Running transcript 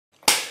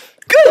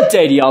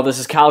day to y'all, this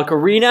is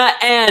KallOcarina,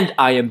 and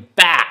I am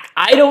back.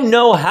 I don't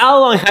know how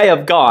long I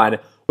have gone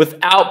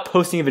without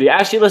posting a video.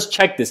 Actually, let's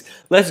check this.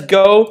 Let's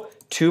go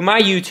to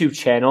my YouTube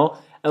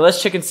channel, and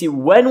let's check and see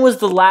when was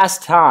the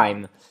last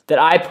time that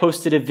I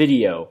posted a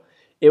video.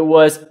 It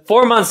was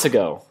 4 months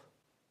ago.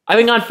 I've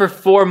been gone for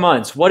 4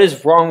 months. What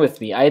is wrong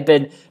with me? I have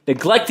been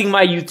neglecting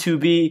my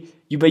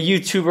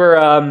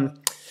YouTuber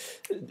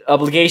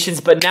obligations,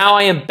 but now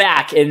I am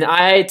back, and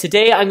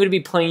today I'm going to be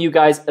playing you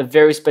guys a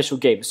very special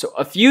game. So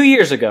a few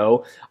years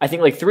ago, I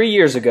think like 3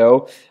 years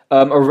ago,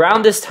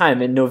 around this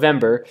time in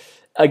November,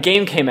 a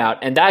game came out,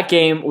 and that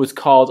game was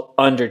called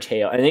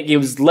Undertale. I think it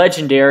was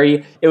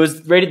legendary. It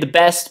was rated the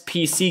best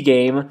PC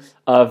game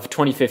of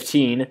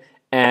 2015,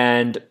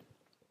 and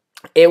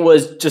it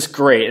was just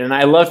great, and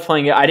I loved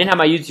playing it. I didn't have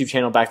my YouTube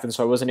channel back then,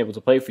 so I wasn't able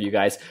to play it for you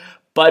guys.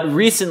 But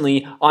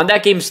recently, on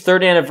that game's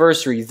 3rd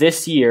anniversary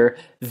this year,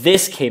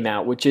 this came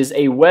out, which is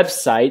a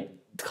website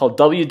called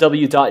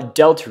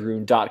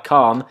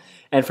www.deltarune.com.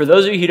 And for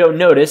those of you who don't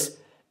notice,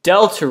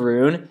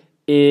 deltarune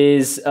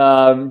is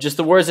just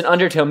the words in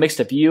Undertale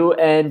mixed up.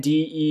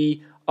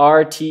 U-N-D-E-R-T-A-L-E,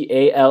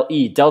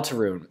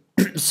 deltarune.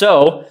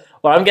 So,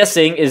 what I'm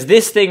guessing is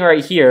this thing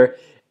right here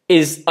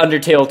is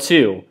Undertale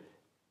 2.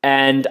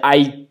 And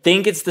I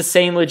think it's the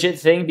same legit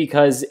thing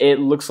because it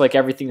looks like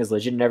everything is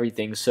legit and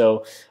everything.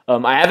 So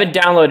I haven't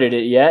downloaded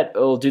it yet.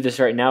 We'll do this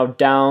right now.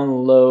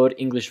 Download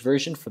English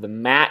version for the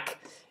Mac.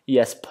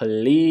 Yes,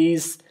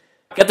 please.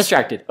 Got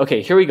distracted.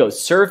 Okay, here we go.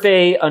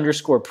 Survey_pro ...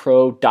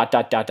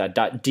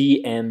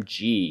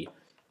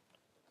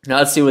 Now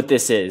let's see what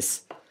this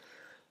is.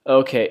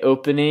 Okay,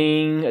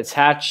 opening,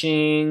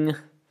 attaching.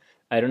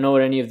 I don't know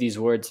what any of these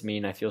words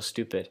mean. I feel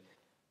stupid.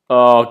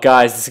 Oh,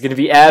 guys, this is going to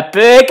be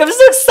epic. I'm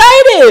so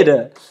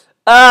excited.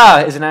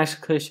 Is an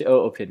actual cliche?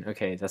 Oh, open.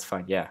 Okay, that's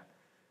fine. Yeah.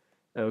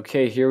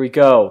 Okay, here we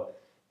go.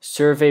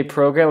 Survey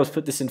program. Let's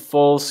put this in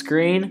full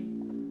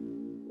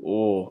screen.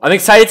 Oh, I'm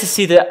excited to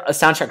see the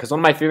soundtrack because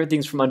one of my favorite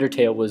things from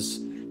Undertale was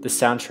the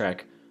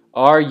soundtrack.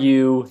 Are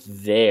you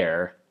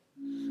there?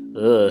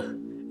 Ugh.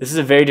 This is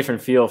a very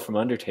different feel from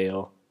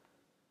Undertale.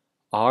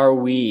 Are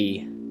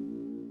we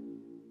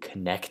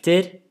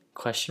connected?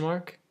 Question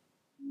mark.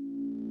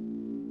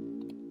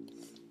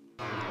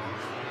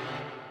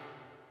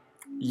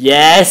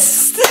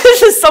 Yes!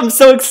 I'm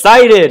so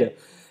excited!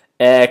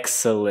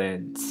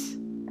 Excellent.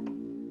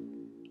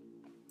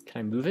 Can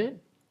I move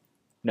it?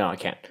 No, I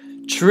can't.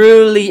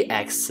 Truly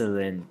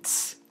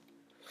excellent.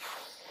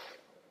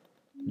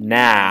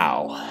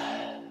 Now,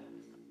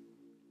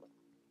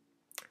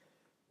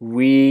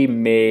 we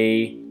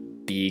may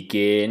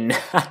begin.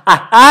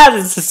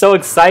 This is so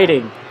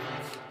exciting.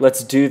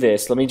 Let's do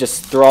this. Let me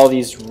just throw all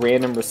these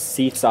random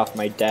receipts off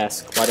my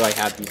desk. Why do I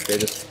have these here?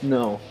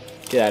 No,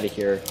 get out of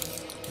here.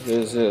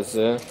 I'm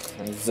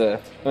gonna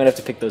have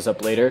to pick those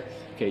up later.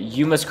 Okay,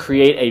 you must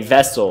create a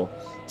vessel.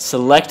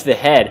 Select the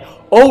head.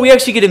 Oh, we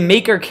actually get to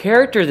make our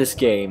character this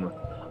game.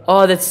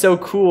 Oh, that's so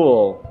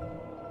cool.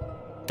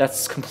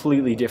 That's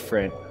completely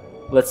different.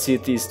 Let's see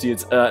if these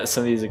dudes,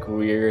 some of these look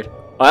weird.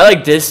 Oh, I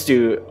like this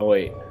dude. Oh,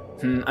 wait.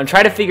 I'm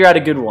trying to figure out a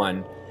good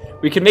one.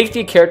 We could make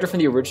the character from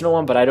the original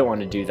one, but I don't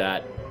want to do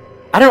that.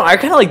 I don't know, I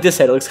kind of like this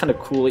head. It looks kind of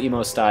cool,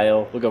 emo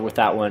style. We'll go with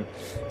that one.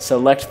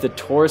 Select the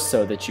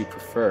torso that you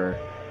prefer.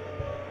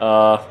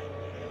 Are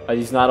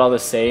these not all the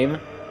same?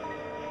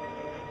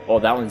 Oh,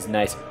 that one's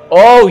nice.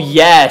 Oh,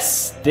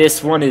 yes!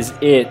 This one is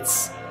it.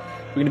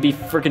 We're gonna be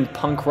freaking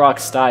punk rock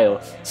style.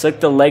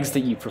 Select the legs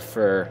that you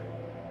prefer.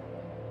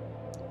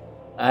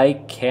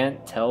 I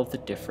can't tell the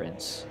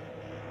difference.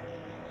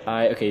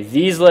 Okay,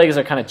 these legs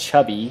are kind of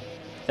chubby.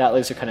 That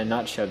legs are kind of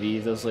not chubby.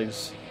 Those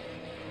legs...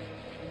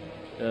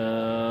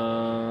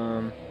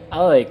 I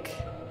like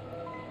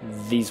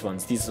these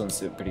ones. These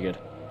ones look pretty good.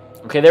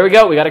 Okay, there we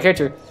go. We got a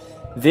character.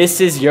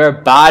 This is your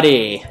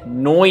body.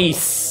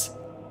 Nice.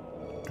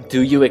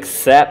 Do you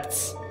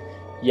accept?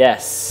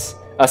 Yes.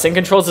 Same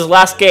controls as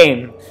last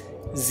game.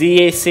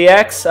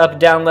 ZACX, up,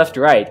 down, left,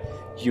 right.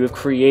 You have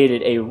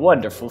created a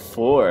wonderful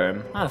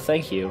form. Ah,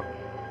 thank you.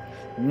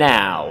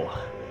 Now,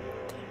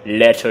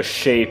 let us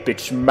shape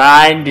its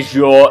mind as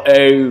your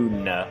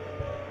own.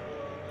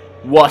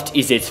 What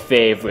is its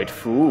favorite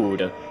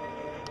food?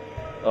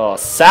 Oh,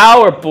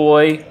 sour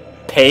boy.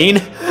 Pain?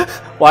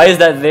 Why is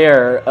that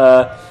there?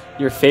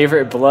 Your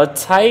favorite blood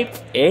type?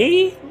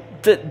 A?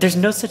 There's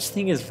no such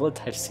thing as blood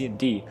type C and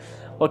D.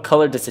 What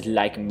color does it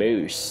like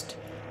most?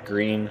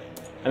 Green.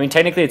 I mean,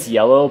 technically it's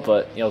yellow,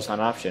 but yellow's not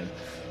an option.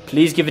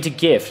 Please give it a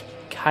gift.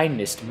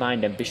 Kindness,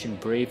 mind, ambition,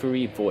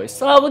 bravery,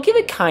 voice. Oh, we'll give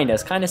it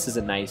kindness. Kindness is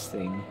a nice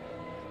thing.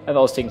 I've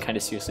always taken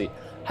kindness seriously.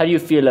 How do you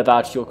feel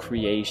about your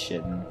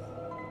creation?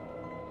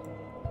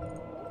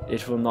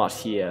 It will not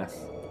hear.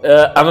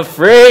 I'm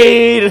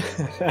afraid!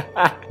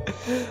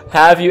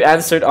 Have you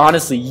answered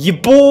honestly? Yeah,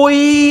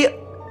 boy!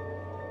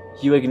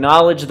 You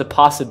acknowledge the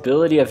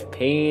possibility of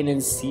pain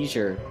and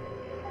seizure.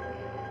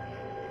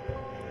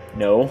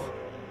 No.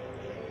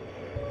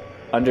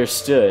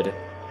 Understood.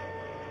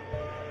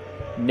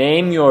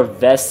 Name your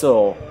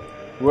vessel.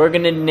 We're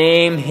gonna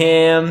name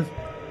him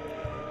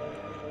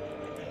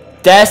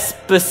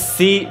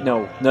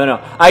Despacito.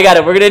 No. I got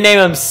it. We're gonna name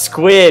him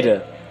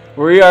Squid.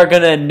 We are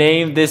gonna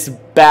name this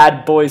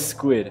bad boy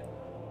Squid.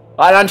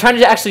 I'm trying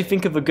to actually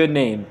think of a good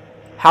name.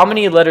 How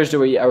many letters how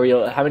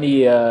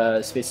many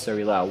spaces are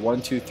we allowed?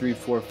 1, 2, 3,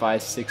 4,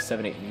 5, 6,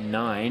 7, 8,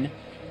 9.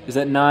 Is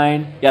that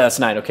 9? Yeah, that's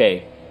 9.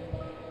 Okay.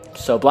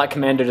 So Black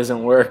Commander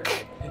doesn't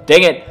work.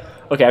 Dang it.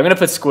 Okay, I'm gonna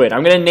put Squid.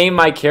 I'm gonna name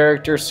my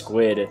character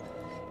Squid.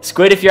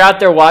 Squid, if you're out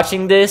there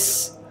watching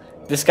this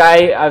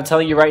guy, I'm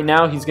telling you right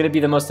now, he's gonna be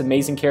the most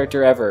amazing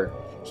character ever.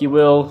 He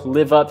will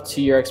live up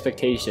to your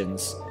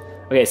expectations.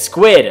 Okay,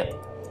 Squid.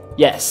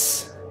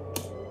 Yes.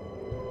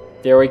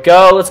 There we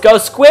go. Let's go,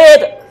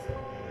 Squid.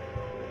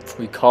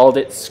 We called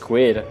it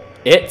Squid.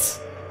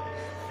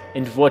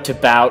 And what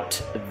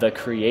about the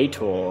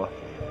creator?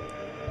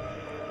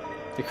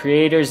 The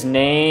creator's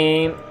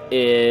name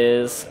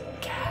is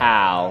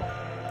Kall.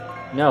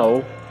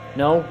 No.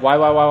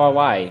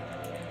 Why?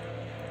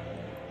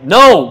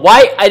 No!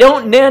 Why? I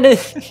don't name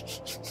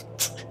it.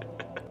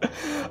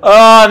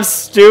 Oh, I'm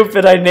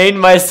stupid. I named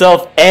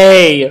myself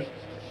A.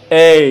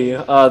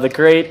 The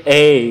great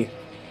A.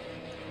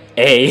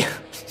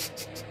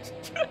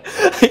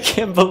 I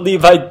can't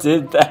believe I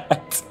did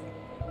that.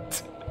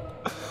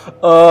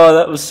 Oh,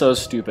 that was so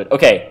stupid.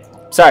 Okay,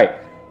 sorry.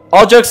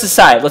 All jokes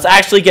aside, let's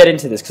actually get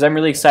into this because I'm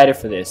really excited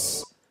for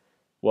this.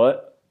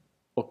 What?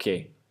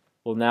 Okay.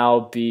 Will now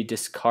be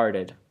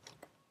discarded.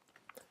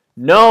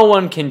 No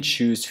one can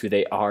choose who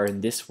they are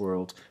in this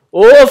world.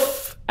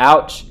 Oof!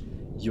 Ouch.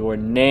 Your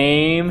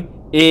name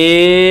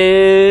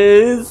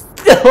is...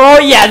 Oh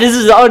yeah, this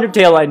is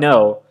Undertale, I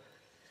know.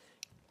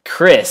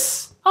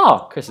 Chris.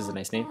 Oh, Chris is a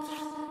nice name.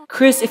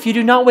 Chris, if you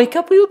do not wake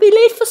up, we will be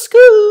late for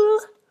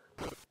school.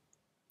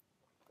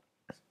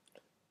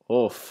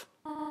 Oof.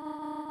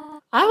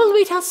 I will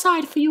wait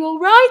outside for you,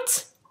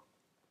 alright?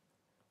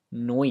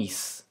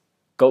 Nice.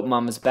 Goat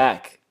Mama's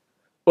back.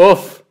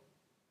 Oof.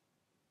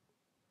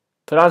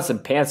 Put on some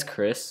pants,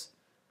 Chris.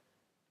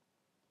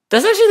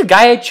 That's actually the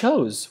guy I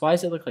chose. Why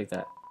does it look like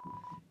that?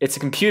 It's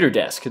a computer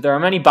desk. There are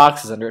many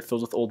boxes under it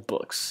filled with old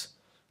books.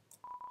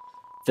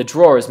 The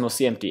drawer is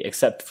mostly empty,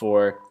 except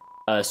for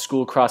a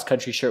school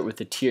cross-country shirt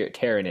with a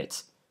tear in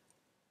it.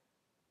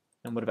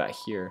 And what about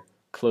here?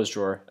 Closed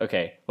drawer.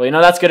 Okay. Well, you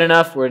know, that's good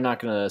enough. We're not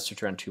going to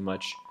search around too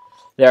much.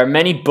 There are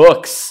many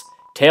books.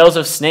 Tales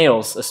of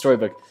Snails, a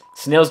storybook.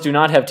 Snails do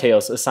not have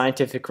tails, a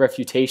scientific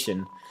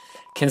refutation.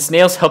 Can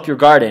snails help your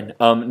garden?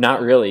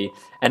 Not really.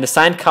 And a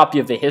signed copy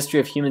of The History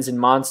of Humans and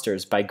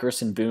Monsters by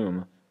Gerson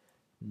Boom.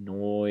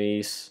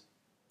 Noise.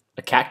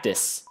 A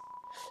cactus.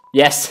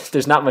 Yes,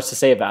 there's not much to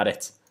say about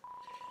it.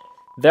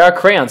 There are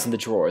crayons in the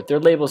drawer. Their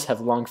labels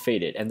have long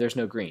faded, and there's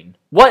no green.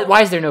 What?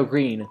 Why is there no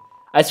green?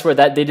 I swear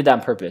that they did that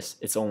on purpose.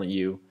 It's only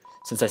you,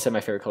 since I said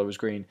my favorite color was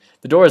green.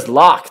 The door is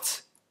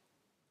locked.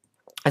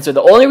 And so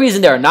the only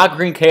reason there are not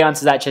green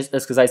crayons is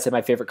because I said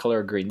my favorite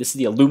color is green. This is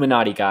the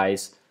Illuminati,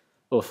 guys.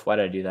 Oof, why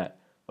did I do that?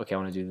 Okay, I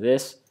want to do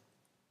this.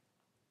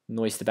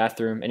 Noise the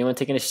bathroom. Anyone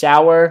taking a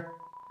shower?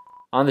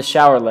 On the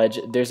shower ledge,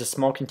 there's a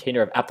small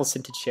container of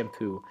apple-scented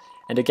shampoo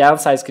and a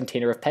gallon-sized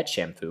container of pet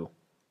shampoo.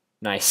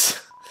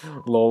 Nice.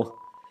 Lol.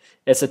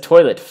 It's a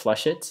toilet.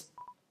 Flush it.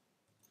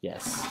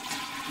 Yes.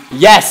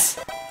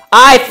 Yes!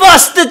 I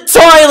flushed the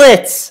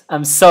toilet!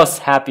 I'm so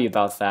happy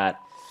about that.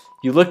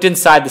 You looked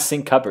inside the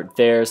sink cupboard.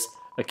 There's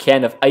a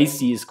can of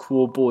Icy's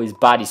Cool Boys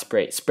body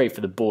spray. Spray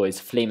for the boys.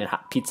 Flamin'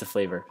 hot pizza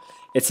flavor.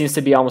 It seems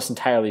to be almost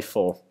entirely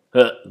full.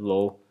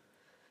 Lol.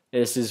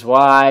 This is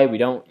why we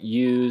don't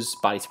use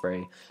body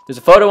spray. There's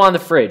a photo on the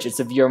fridge. It's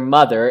of your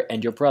mother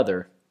and your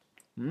brother.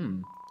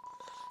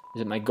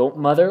 Is it my goat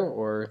mother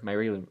or my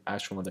regular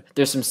actual mother?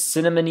 There's some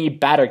cinnamony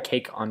batter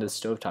cake on the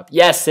stovetop.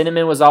 Yes,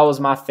 cinnamon was always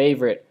my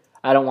favorite.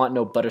 I don't want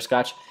no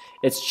butterscotch.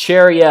 It's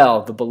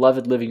Cheriel, the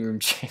beloved living room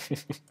chair.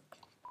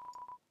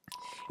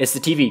 It's the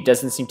TV.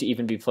 Doesn't seem to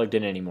even be plugged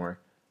in anymore.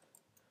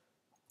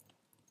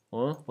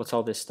 Well, what's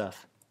all this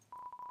stuff?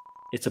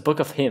 It's a book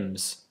of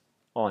hymns.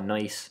 Oh,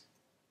 nice.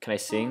 Can I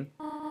sing?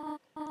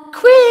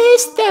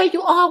 Chris, there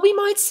you are. We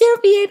might still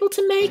be able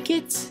to make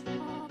it.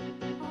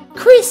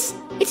 Chris,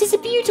 it is a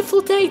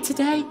beautiful day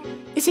today,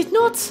 is it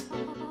not?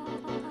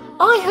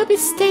 I hope it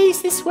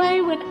stays this way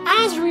when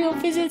Azrael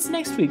visits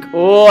next week.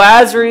 Oh,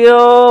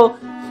 Azrael!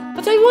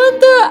 But I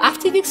wonder,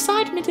 after the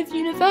excitement of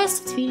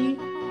university,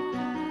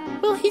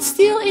 will he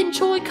still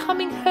enjoy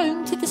coming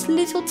home to this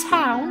little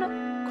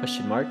town?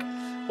 Question mark.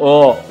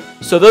 Oh,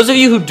 so those of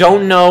you who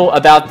don't know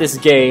about this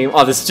game,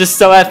 oh, this is just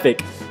so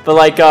epic. But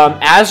like,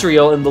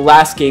 Azrael in the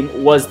last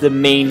game was the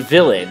main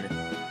villain,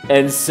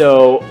 and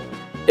so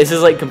this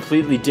is like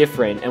completely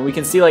different. And we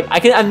can see like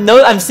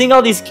I'm seeing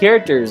all these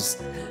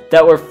characters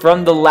that were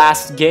from the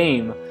last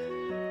game,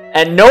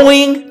 and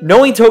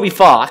knowing Toby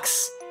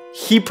Fox,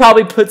 he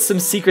probably put some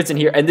secrets in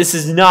here, and this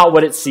is not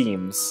what it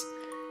seems.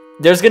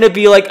 There's gonna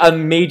be like a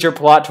major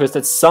plot twist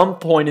at some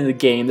point in the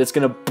game that's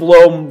gonna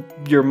blow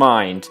your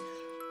mind,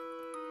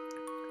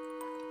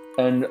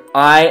 and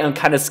I am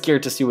kind of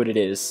scared to see what it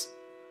is.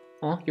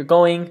 Oh, you're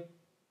going.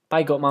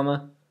 Bye, goat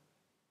mama.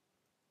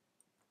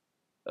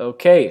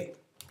 Okay.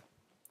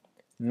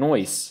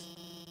 Noise.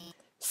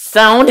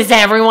 So, does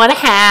everyone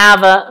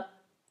have a...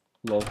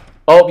 Lol.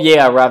 Oh,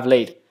 yeah, I arrived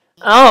late.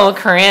 Oh,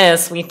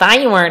 Chris, we thought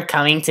you weren't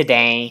coming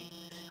today.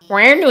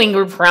 We're doing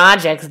group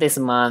projects this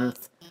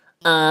month.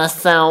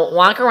 So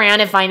walk around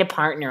and find a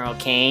partner,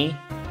 okay?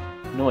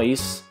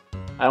 Nice.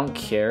 I don't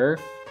care.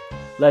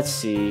 Let's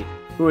see.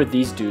 Who are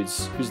these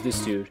dudes? Who's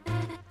this dude?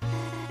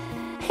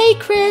 Hey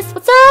Chris,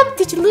 what's up?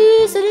 Did you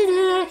lose?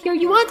 Here,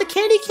 you want the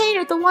candy cane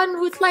or the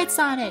one with lights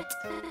on it?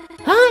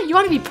 Huh? You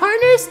want to be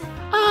partners?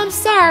 Oh, I'm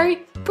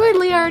sorry.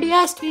 Birdley already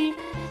asked me.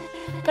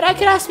 But I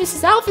could ask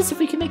Mrs. Alphys if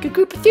we can make a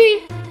group of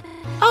 3.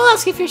 I'll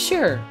ask if you're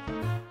sure.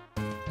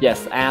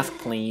 Yes, ask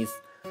please.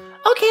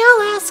 Okay,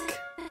 I'll ask.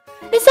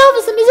 Miss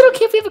Alphys, is it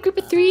okay if we have a group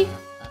of 3?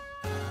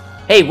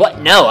 Hey, what?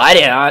 No, I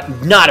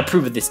did not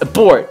approve of this.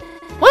 Abort.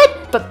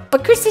 What?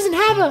 But Chris doesn't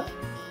have a...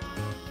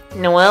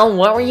 Noelle,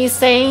 what were you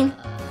saying?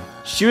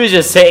 She was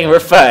just saying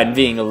we're fine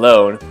being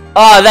alone.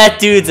 Oh,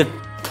 that dude's a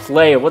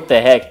player. What the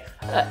heck?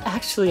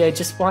 Actually, I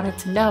just wanted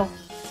to know.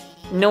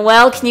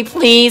 Noelle, can you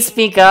please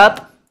speak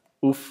up?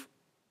 Oof.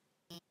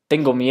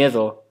 Tengo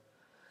miedo.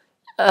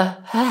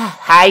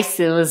 Hi,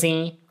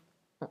 Susie.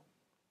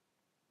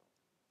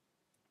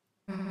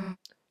 Am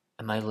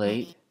I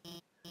late?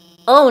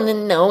 Oh,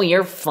 no,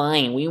 you're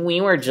fine. We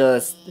were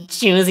just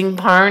choosing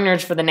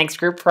partners for the next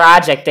group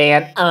project,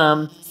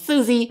 and,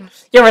 Susie,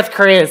 you're with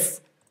Chris.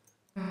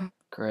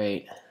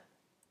 Great.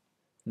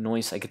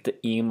 Nice, I get the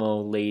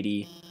emo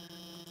lady.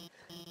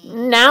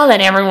 Now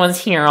that everyone's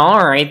here,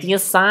 alright, the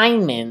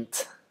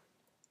assignment.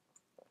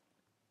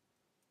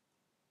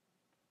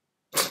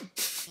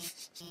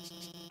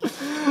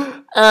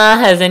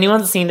 Has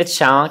anyone seen the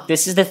chalk?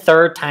 This is the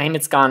 3rd time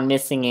it's gone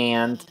missing,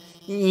 and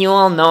you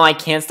all know I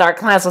can't start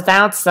class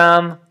without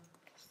some.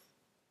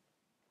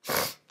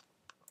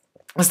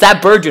 What's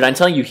that bird dude? I'm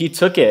telling you, he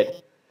took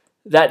it.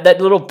 That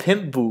little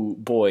pimp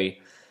boy.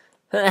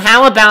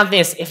 How about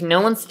this? If no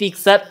one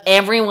speaks up,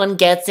 everyone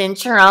gets in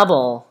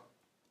trouble.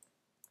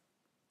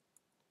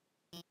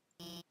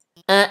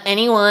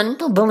 Anyone,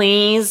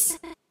 please?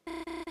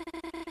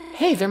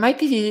 Hey, there might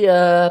be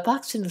a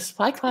box in the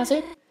supply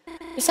closet.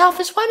 Miss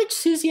Alphys, why did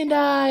Susie and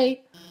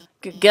I...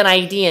 Good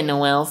idea,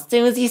 Noelle.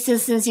 Susie,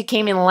 since you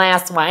came in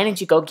last, why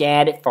didn't you go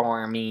get it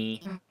for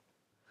me?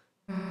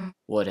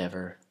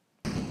 Whatever.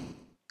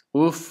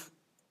 Oof.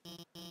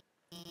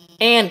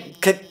 And,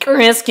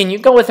 Chris, can you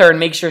go with her and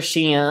make sure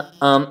she,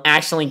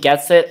 actually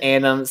gets it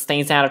and,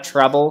 stays out of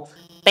trouble?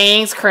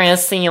 Thanks,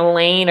 Chris. See you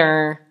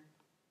later.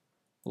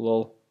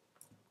 Lol.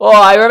 Oh,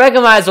 I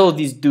recognize all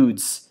these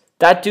dudes.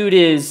 That dude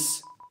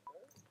is...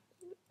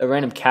 a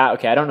random cat.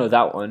 Okay, I don't know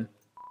that one.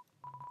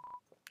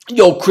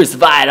 Yo, Chris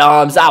White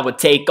Arms, I would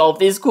take off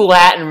this cool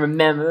hat and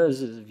remember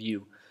this is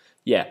you.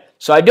 Yeah.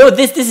 So I know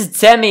this is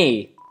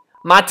Timmy.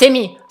 My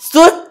Timmy.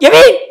 Stood, you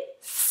mean?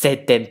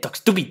 Said them talk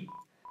stupid.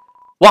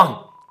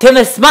 One. Tim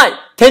is smart.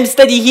 Tim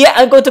study here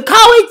and go to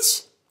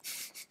college.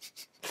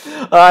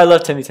 Oh, I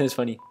love Timmy. Timmy's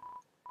funny.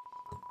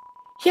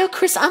 Yo,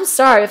 Chris, I'm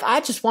sorry. If I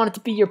just wanted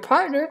to be your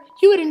partner,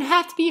 you wouldn't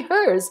have to be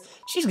hers.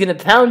 She's gonna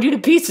pound you to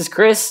pieces,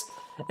 Chris.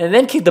 And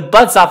then kick the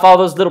butts off all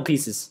those little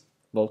pieces.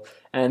 Well,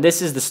 and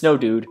this is the snow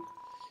dude.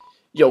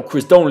 Yo,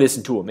 Chris, don't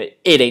listen to him.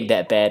 It ain't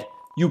that bad.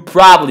 You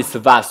probably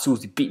survived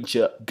Susie beating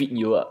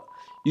you up.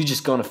 You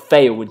just gonna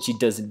fail when she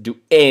doesn't do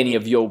any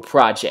of your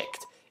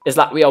project. It's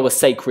like we always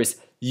say, Chris.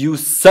 You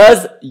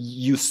souse,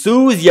 you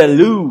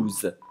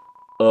lose.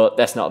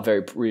 That's not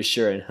very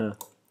reassuring, huh?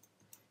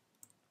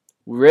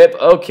 Rip.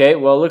 Okay,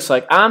 well, looks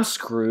like I'm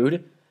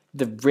screwed.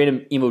 The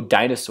random emo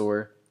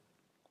dinosaur.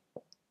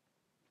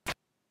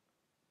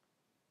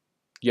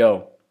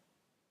 Yo.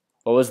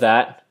 What was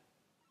that?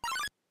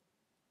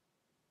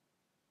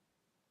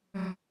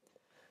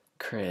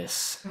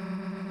 Chris.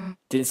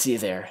 Didn't see you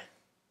there.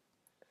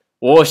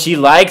 Oh, she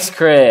likes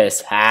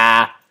Chris.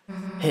 Ha.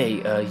 Hey,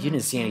 you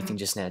didn't see anything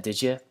just now,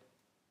 did you?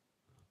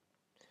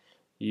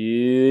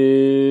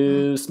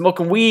 You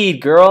smoking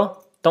weed,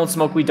 girl. Don't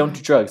smoke weed, don't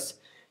do drugs.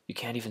 You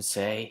can't even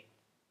say.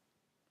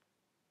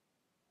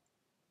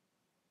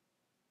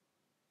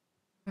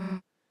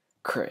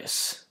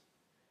 Chris.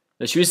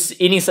 No, she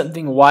was eating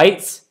something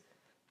white.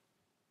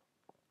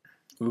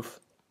 Oof.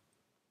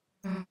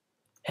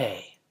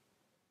 Hey.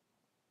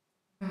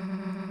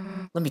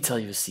 Let me tell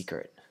you a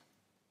secret.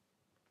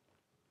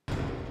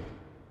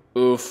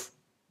 Oof.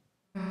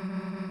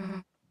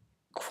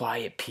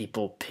 Quiet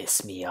people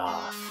piss me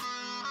off.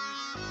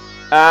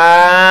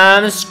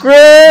 I'm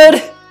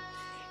screwed!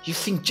 You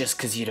think just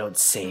because you don't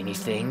say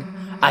anything,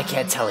 I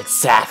can't tell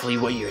exactly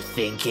what you're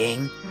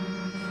thinking?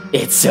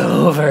 It's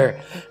over!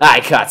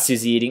 I caught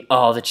Susie eating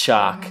all the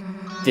chalk.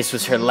 This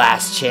was her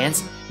last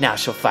chance, now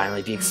she'll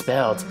finally be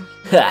expelled.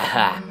 Ha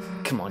ha!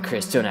 Come on,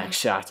 Chris, don't act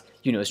shocked.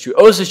 You know it's true.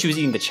 Oh, so she was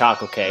eating the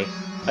chalk, okay.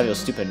 I feel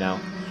stupid now.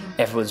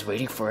 Everyone's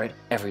waiting for it.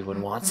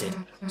 Everyone wants it.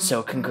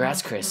 So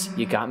congrats, Chris.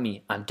 You got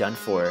me. I'm done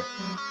for.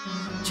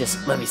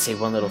 Just let me say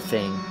one little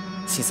thing.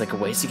 Seems like a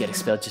waste to get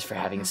expelled just for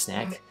having a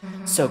snack.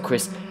 So,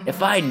 Chris,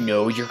 if I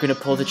know you're gonna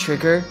pull the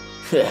trigger,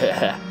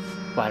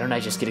 why don't I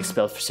just get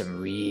expelled for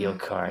some real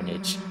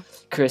carnage?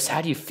 Chris,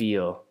 how do you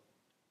feel?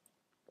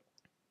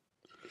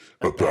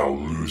 about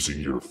losing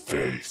your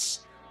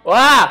face.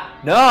 Ah!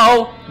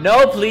 No!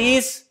 No,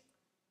 please!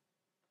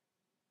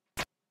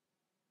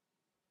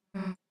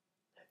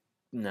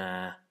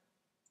 Nah.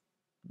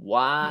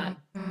 What?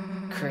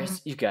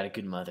 Chris, you've got a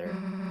good mother.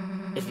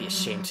 It'd be a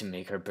shame to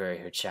make her bury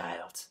her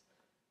child.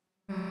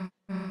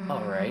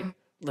 Alright,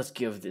 let's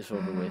give this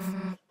over with.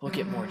 We'll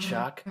get more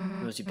chalk,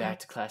 move you back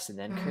to class, and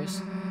then,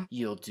 Chris,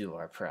 you'll do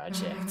our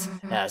project.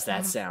 How's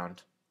that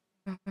sound?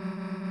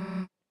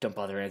 Don't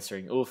bother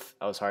answering. Oof,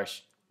 that was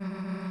harsh.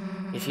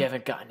 If you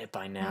haven't gotten it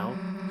by now,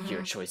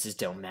 your choices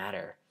don't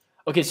matter.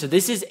 Okay, so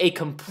this is a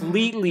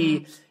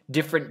completely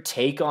different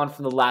take on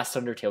from the last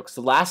Undertale. Because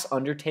the last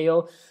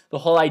Undertale, the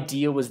whole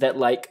idea was that,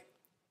 like,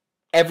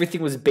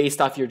 everything was based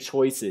off your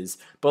choices.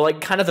 But,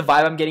 like, kind of the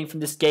vibe I'm getting from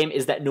this game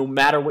is that no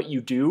matter what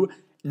you do,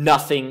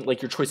 nothing,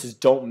 like, your choices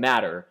don't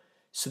matter.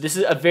 So this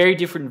is a very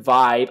different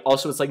vibe.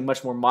 Also, it's, like,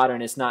 much more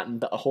modern. It's not in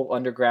the whole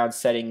underground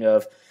setting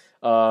of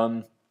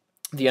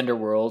the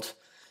underworld.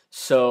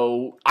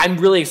 So I'm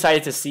really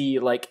excited to see,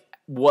 like,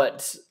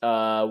 what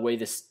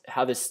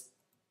how this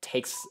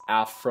takes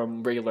off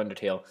from regular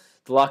Undertale.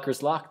 The locker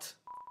is locked.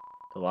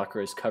 The locker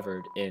is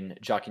covered in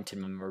Jockington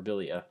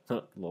memorabilia.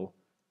 Lol.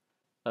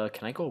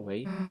 Can I go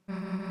away?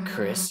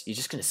 Chris, you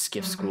just gonna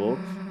skip school?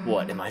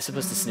 What, am I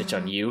supposed to snitch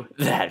on you?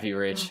 That'd be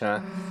rich,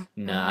 huh?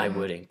 Nah, I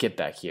wouldn't. Get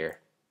back here.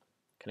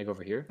 Can I go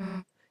over here?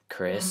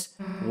 Chris,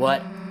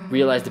 what?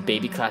 Realized the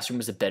baby classroom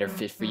was a better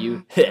fit for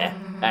you?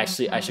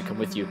 Actually, I should come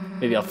with you.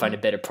 Maybe I'll find a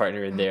better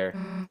partner in there.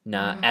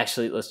 Nah,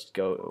 actually, let's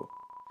go.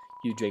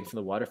 You drank from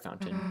the water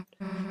fountain.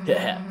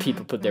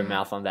 People put their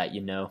mouth on that,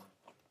 you know.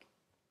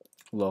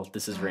 Well,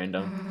 this is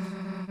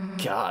random.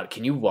 God,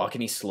 can you walk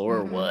any slower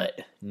or what?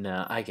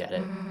 Nah, I get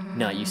it.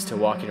 Not used to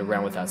walking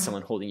around without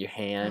someone holding your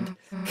hand.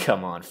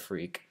 Come on,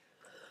 freak.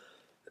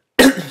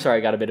 Sorry,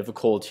 I got a bit of a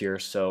cold here,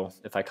 so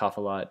if I cough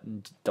a lot,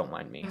 don't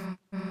mind me.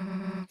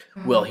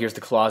 Well, here's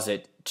the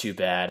closet. Too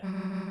bad.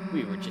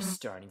 We were just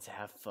starting to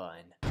have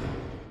fun.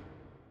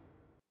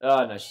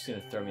 Oh, no, she's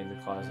gonna throw me in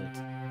the closet.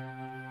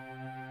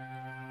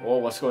 Oh,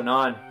 what's going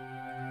on?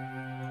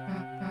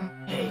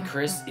 Hey,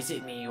 Chris, is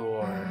it me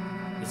or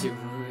is it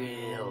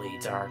really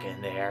dark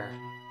in there?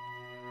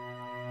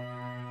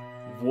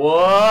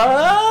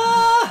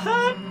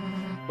 What?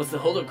 What's the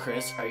holdup,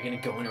 Chris? Are you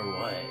gonna go in or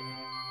what?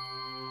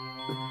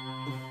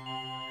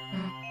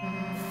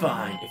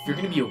 Fine, if you're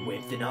gonna be a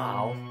wimp, then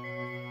I'll...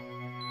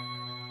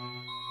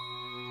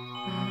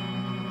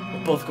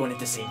 We're both going at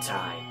the same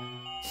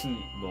time.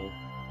 No.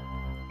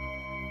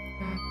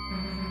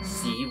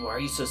 See, why are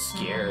you so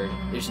scared?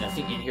 There's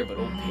nothing in here but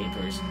old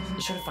papers.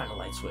 Let's try to find a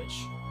light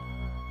switch.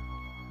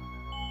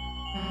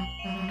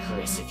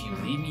 Chris, if you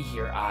leave me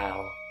here,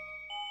 I'll...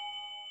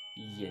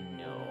 You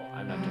know,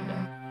 I'm not doing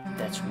that.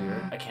 That's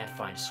weird. I can't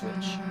find a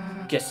switch.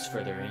 Guess it's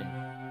further in.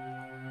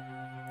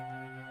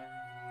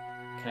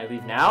 Can I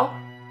leave now?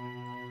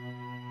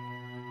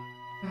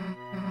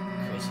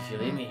 Chris, if you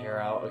leave me here,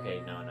 I'll...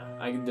 Okay, no.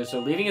 So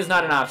leaving is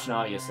not an option,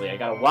 obviously. I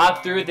gotta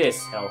walk through this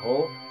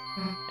hellhole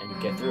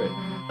and get through it.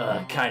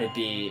 Kind of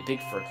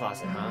big for a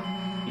closet, huh?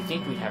 You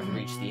think we'd have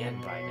reached the end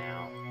by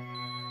now.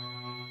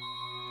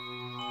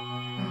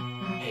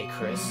 Hey,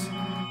 Chris.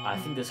 I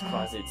think this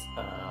closet's,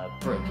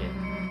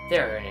 broken.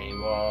 There aren't any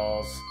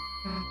walls.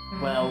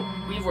 Well,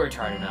 we've worked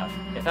hard enough.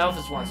 If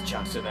Alphys wants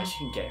Chuck so bad she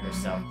can get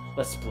herself,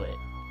 let's split.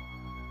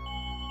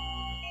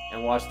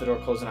 And watch the door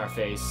close in our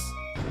face.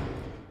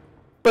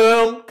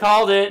 Boom!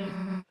 Called it!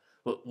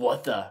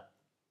 What the?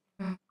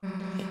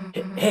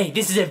 Hey,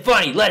 this isn't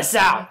funny! Let us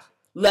out!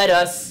 Let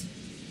us!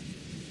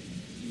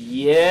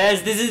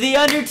 Yes, this is the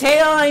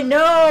Undertale I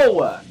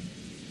know!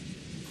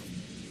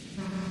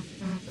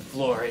 The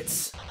floor,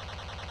 it's...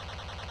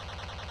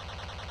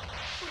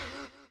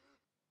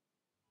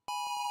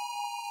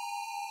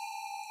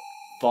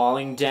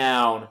 falling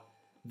down.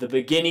 The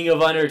beginning of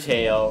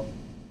Undertale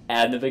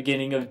and the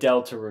beginning of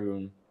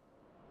Deltarune.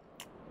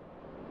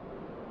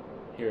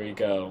 Here we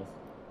go.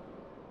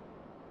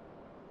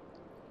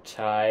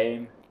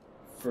 Time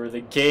for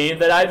the game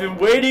that I've been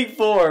waiting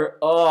for!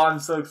 Oh, I'm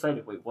so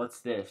excited. Wait,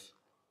 what's this?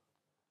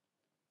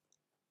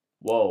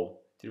 Whoa.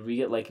 Did we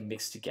get, like,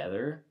 mixed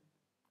together?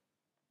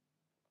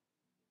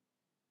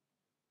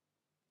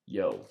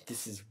 Yo,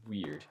 this is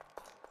weird.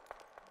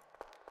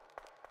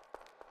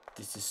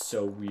 This is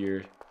so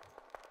weird.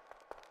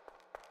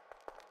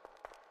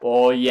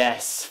 Oh,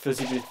 yes.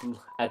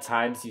 At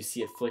times, you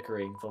see it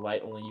flickering. The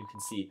light only you can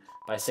see.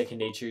 By second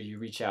nature, you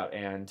reach out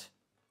and...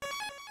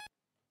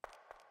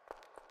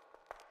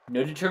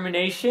 No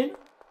determination?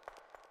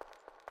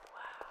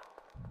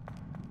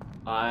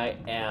 Wow. I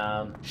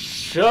am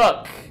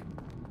shook!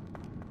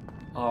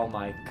 Oh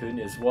my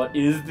goodness, what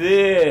is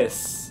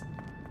this?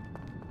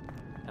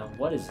 And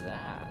what is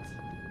that?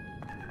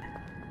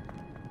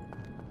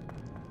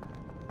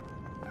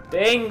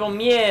 Tengo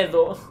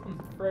miedo! I'm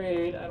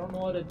afraid. I don't know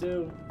what to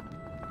do.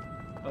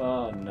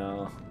 Oh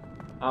no.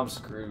 I'm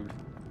screwed.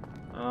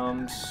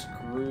 I'm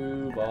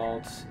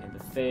screwballed in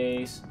the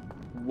face.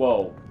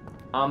 Whoa.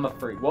 I'm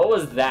afraid. What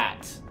was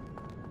that?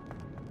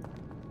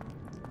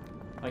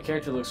 My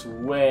character looks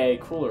way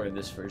cooler in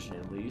this version,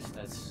 at least.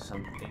 That's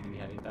something to be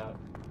happy about.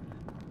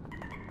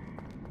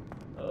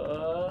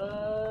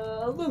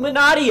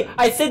 Illuminati!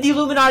 I said the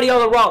Illuminati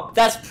all wrong!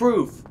 That's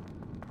proof!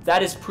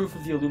 That is proof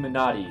of the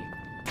Illuminati.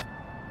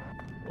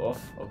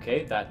 Oof.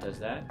 Okay, that does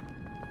that.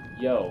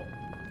 Yo,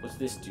 what's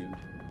this dude?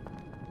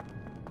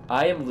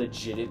 I am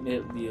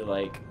legitimately,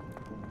 like,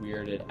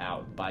 weirded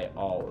out by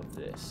all of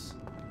this.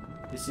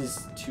 This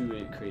is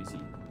too crazy.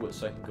 What,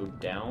 so I can go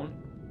down?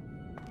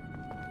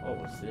 Oh,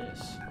 what's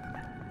this?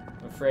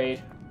 I'm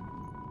afraid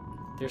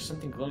there's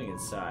something glowing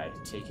inside.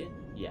 Take it?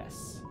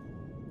 Yes.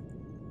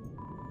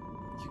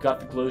 You got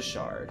the glow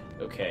shard.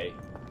 Okay.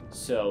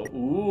 So,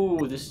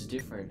 ooh, this is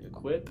different.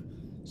 Equip.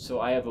 So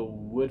I have a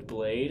wood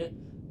blade.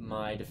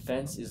 My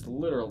defense is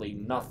literally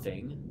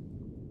nothing.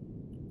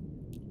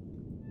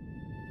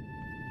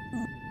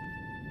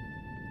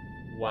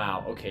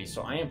 Wow, okay,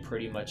 so I am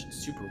pretty much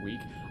super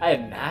weak. I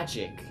have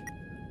magic.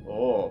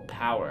 Oh,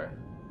 power.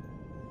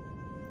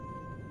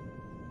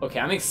 Okay,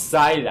 I'm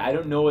excited. I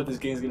don't know what this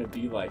game's gonna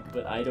be like,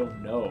 but I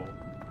don't know.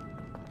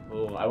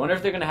 Oh, I wonder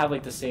if they're gonna have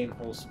like the same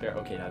whole spare.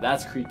 Okay, now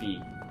that's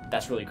creepy.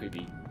 That's really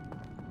creepy.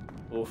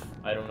 Oof,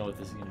 I don't know what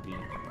this is gonna be.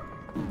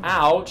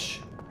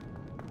 Ouch!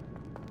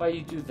 Why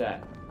you do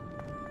that?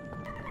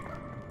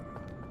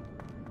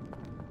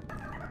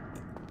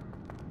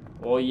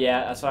 Oh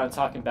yeah, that's what I'm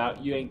talking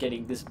about. You ain't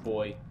getting this,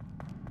 boy.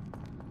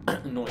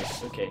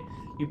 Noise, okay.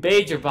 You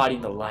bathe your body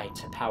in the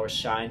light. Power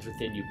shines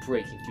within you,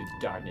 breaking through the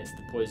darkness.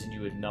 The poison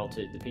you had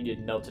melted, the pain you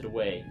had melted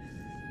away.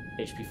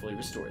 HP fully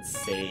restored.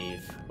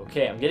 Save.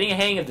 Okay, I'm getting a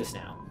hang of this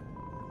now.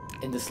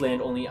 In this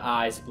land, only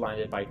eyes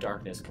blinded by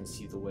darkness can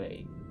see the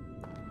way.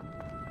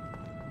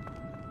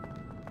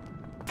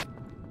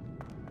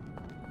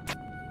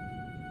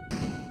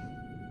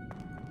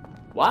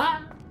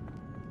 What?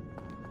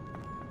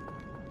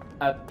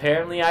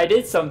 Apparently I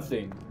did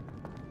something.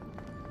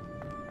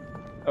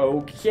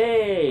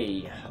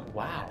 Okay.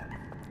 Wow.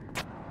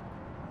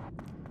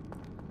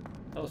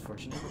 That was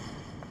fortunate.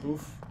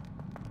 Oof.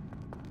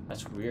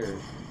 That's weird.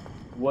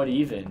 What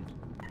even?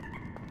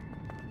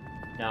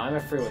 Now I'm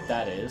afraid what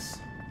that is.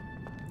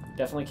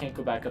 Definitely can't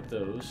go back up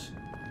those.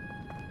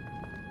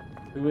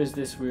 Who is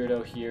this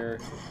weirdo here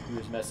who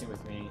is messing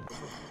with me?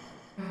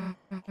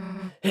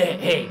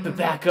 Hey, but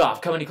back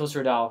off. Come any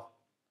closer, doll.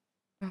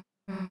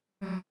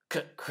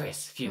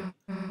 Chris, phew.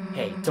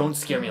 Hey, don't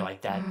scare me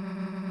like that.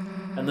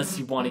 Unless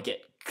you want to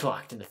get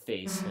clocked in the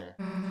face.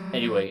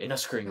 Anyway, enough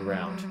screwing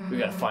around. We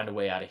gotta find a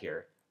way out of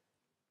here.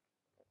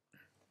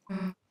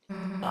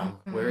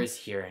 Where is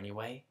here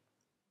anyway?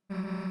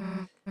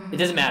 It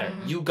doesn't matter.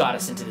 You got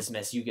us into this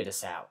mess. You get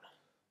us out.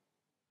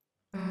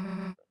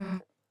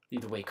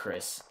 Either way,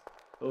 Chris.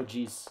 Oh,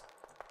 jeez.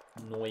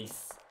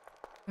 Noise.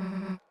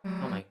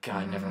 Oh my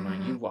god, never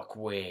mind. You walk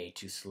way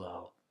too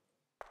slow.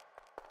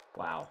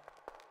 Wow.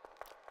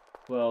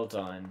 Well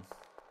done.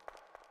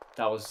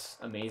 That was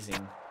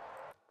amazing.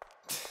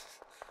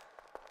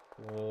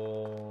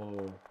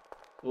 Whoa.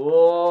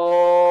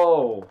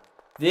 Whoa!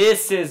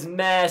 This is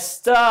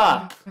messed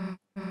up!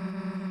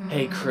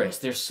 Hey, Chris,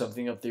 there's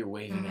something up there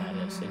waving at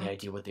us. Any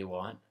idea what they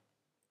want?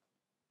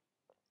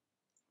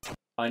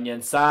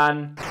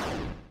 Onion-san.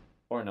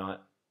 Or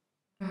not.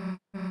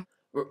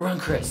 Run,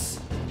 Chris.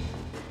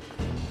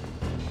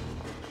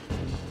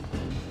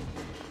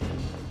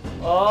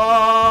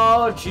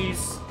 Oh,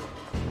 jeez.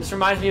 This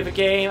reminds me of a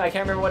game. I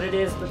can't remember what it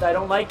is, but I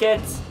don't like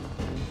it.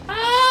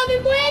 Ah, me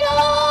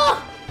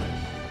muero!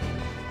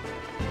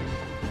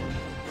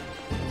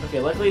 Okay,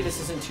 luckily this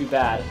isn't too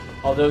bad.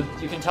 Although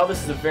you can tell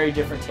this is a very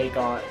different take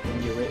on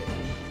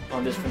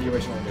this from the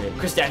original game.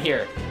 Chris, down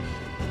here.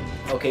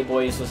 Okay,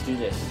 boys, let's do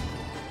this.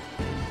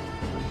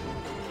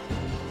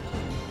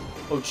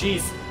 Oh,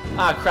 jeez.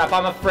 Ah, crap.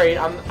 I'm afraid.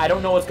 I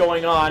don't know what's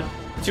going on.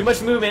 Too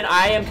much movement.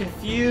 I am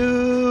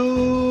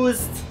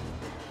confused.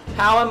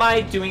 How am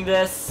I doing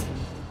this?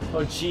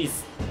 Oh,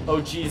 jeez.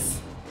 Oh, jeez.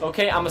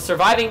 Okay, I'm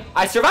surviving.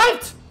 I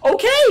survived!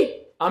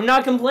 Okay! I'm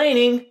not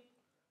complaining.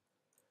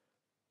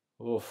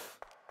 Oof.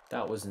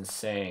 That was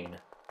insane.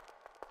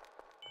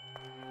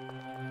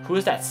 Who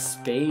is that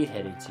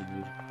spade-headed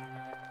dude?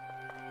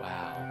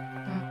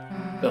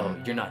 Wow. Oh,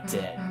 you're not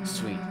dead.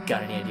 Sweet.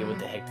 Got any idea what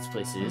the heck this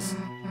place is?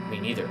 Me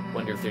neither.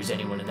 Wonder if there's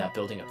anyone in that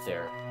building up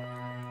there.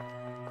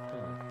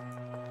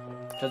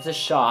 That's a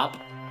shop.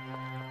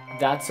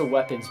 That's a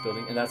weapons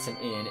building, and that's an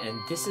inn, and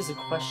this is a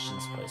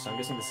questions place. So I'm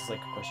guessing this is like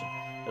a question.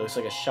 It looks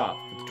like a shop,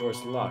 but the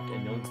door's locked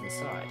and no one's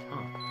inside.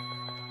 Huh.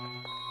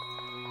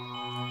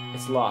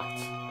 It's locked.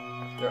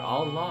 They're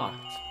all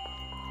locked.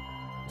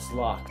 It's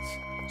locked.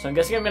 So I'm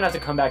guessing I'm gonna have to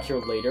come back here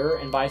later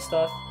and buy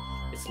stuff.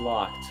 It's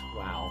locked.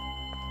 Wow.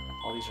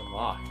 All these are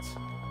locked.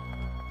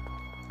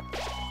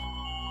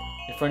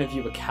 In front of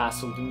you, a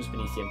castle looms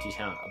beneath the empty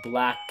town. A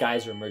black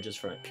geyser emerges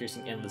from it,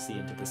 piercing endlessly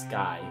into the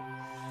sky.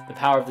 The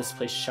power of this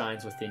place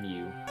shines within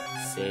you.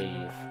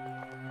 Save.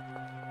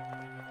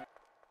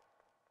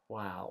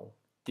 Wow.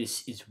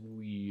 This is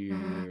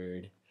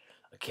weird.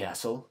 A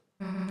castle?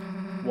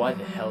 Why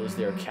the hell is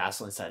there a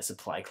castle inside a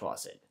supply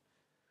closet?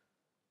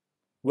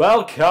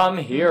 Welcome,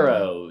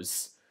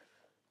 heroes!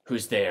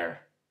 Who's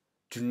there?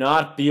 Do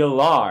not be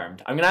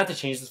alarmed. I'm gonna have to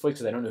change this voice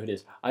because I don't know who it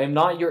is. I am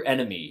not your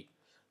enemy.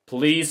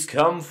 Please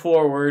come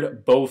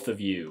forward, both of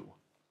you.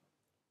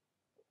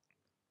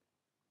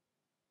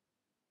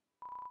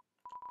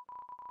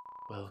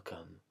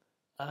 Welcome.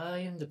 I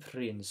am the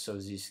prince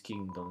of this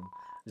kingdom,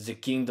 the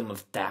kingdom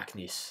of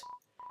darkness.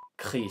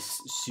 Chris,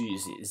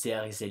 Susie,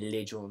 there is a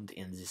legend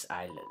in this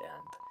island.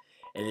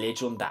 A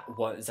legend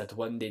that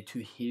one day 2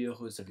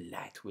 heroes of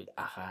light will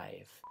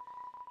arrive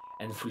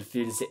and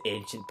fulfill the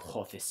ancient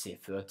prophecy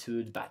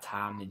foretold by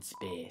time and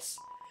space.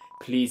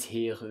 Please,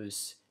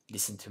 heroes,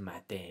 listen to my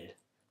tale.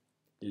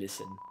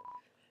 Listen.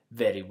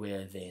 Very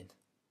well then.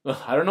 Ugh,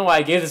 I don't know why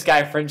I gave this guy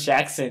a French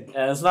accent.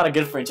 It's not a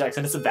good French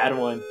accent, it's a bad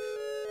one.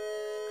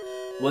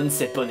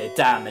 Once upon a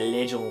time, a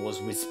legend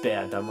was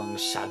whispered among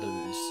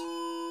shadows.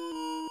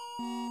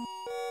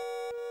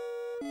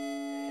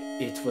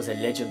 It was a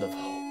legend of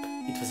hope.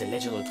 It was a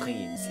legend of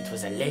dreams. It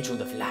was a legend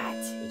of light.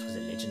 It was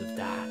a legend of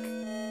dark.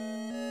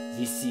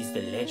 This is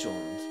the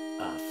legend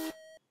of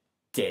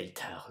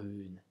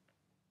deltarune.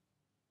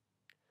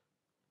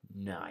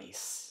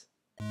 Nice.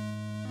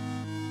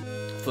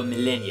 For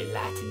millennia,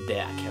 light and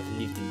dark have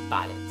lived in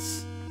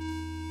balance,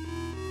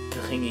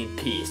 bringing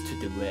peace to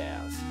the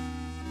world.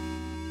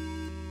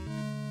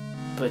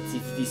 But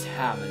if this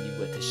harmony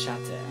were to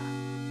shatter,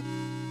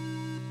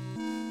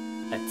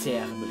 a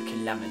terrible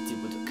calamity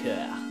would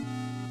occur.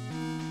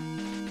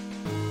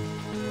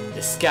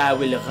 The sky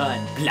will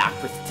run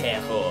black with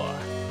terror,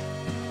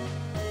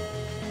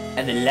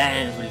 and the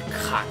land will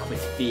crack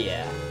with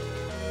fear.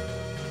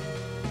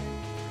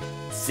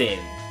 Then,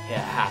 her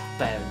heart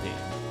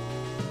pounding,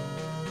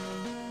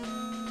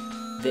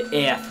 the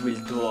earth will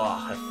draw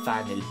her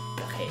final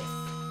breath.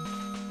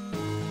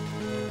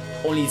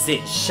 Only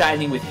then,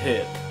 shining with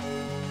hope,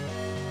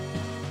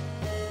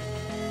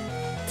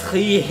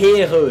 3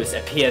 heroes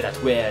appeared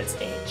at world's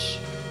edge.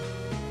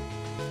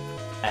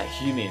 A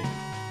human,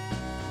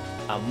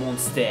 a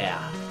monster,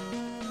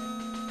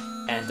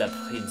 and a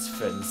prince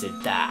from the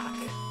dark.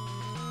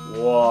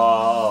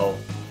 Whoa!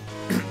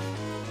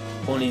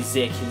 Only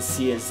they can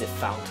seal the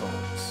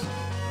fountains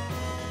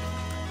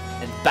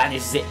and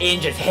banish the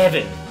angels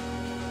heaven.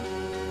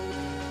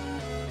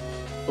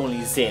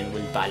 Only then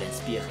will balance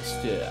be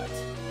restored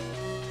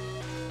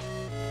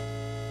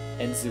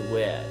and the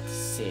world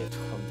saved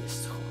from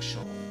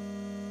destruction.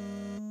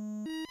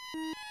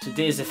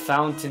 Today is a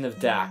fountain of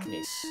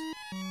darkness,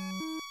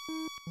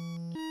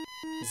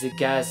 the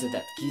gas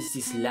that gives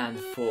this land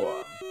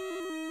form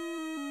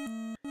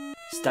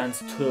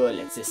stands tall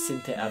at the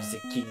center of the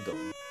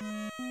kingdom.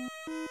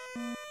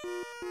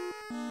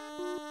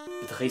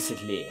 But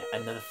recently,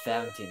 another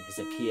fountain has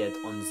appeared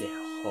on the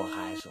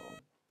horizon.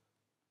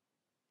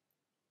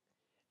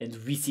 And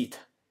with it,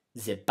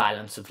 the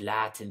balance of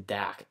light and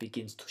dark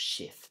begins to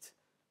shift.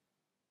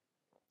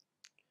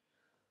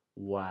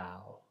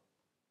 Wow.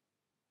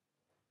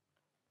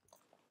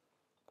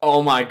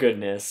 Oh my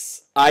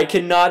goodness. I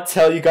cannot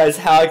tell you guys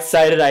how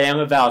excited I am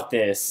about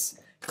this.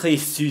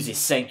 Please, Susie,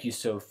 thank you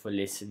so for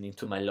listening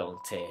to my long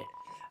tale.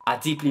 I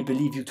deeply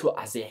believe you two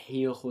are the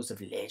heroes of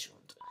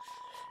legend.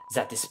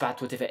 That despite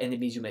whatever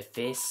enemies you may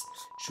face,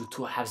 you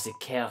two have the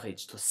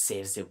courage to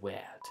save the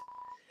world.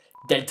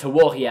 Delta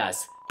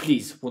Warriors,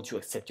 please, won't you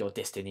accept your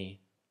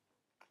destiny?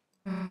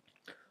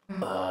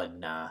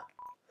 Nah.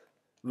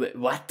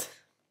 What?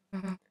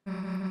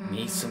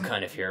 Me, some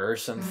kind of hero or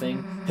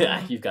something?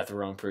 You've got the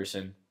wrong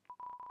person.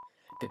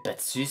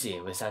 But Susie,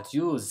 without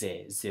you,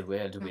 the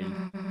world will...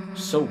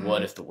 So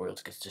what if the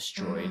world gets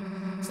destroyed?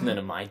 It's none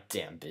of my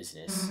damn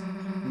business.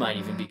 Might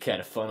even be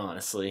kind of fun,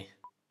 honestly.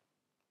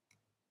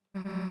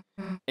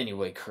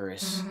 Anyway,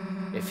 Chris,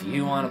 if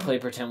you want to play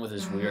pretend with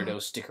this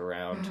weirdo, stick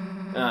around.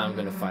 I'm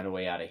gonna find a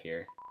way out of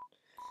here.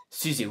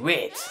 Susie,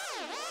 wait!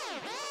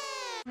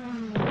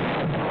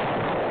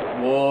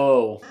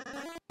 Whoa!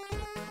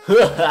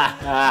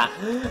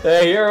 The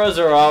heroes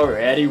are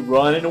already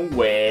running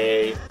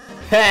away.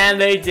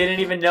 And they didn't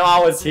even know I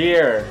was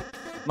here.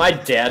 My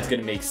dad's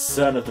gonna make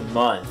son of the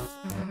month.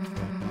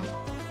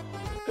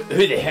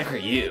 Who the heck are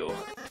you?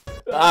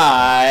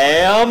 I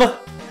am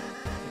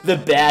the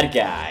bad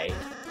guy.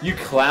 You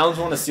clowns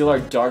want to steal our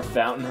dark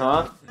fountain,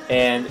 huh?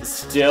 And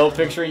still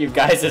picture you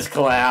guys as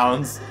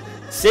clowns.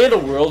 Save the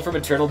world from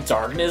eternal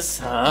darkness,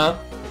 huh?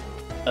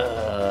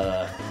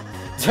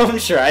 Don't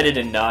try to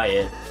deny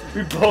it.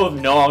 We both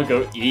know I'll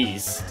go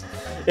east.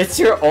 It's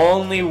your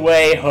only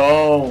way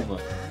home.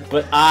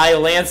 But I,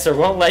 Lancer,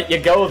 won't let you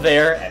go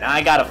there, and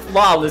I got a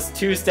flawless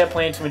 2-step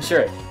plan to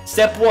ensure it.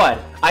 Step 1,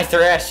 I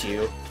thrash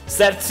you.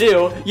 Step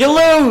 2, you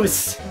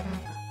lose!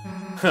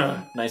 Huh,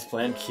 nice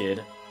plan,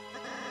 kid.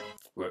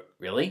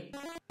 Really?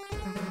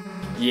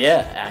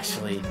 Yeah,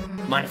 actually.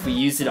 Mind if we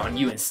use it on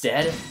you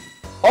instead?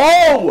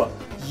 Oh!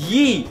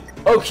 Yee!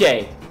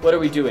 Okay, what are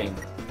we doing?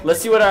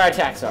 Let's see what our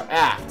attacks are.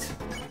 Act.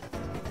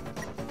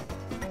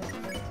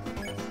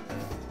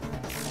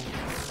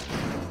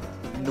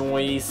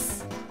 Noise.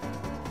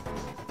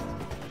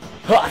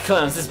 Ha,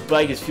 clowns, this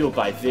bike is fueled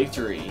by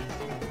victory.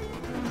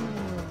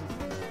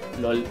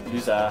 Lol,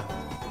 loser.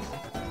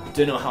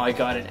 Don't know how I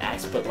got an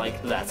axe, but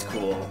like, that's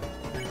cool.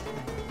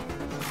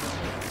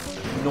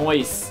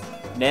 Nice.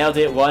 Nailed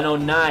it,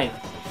 109.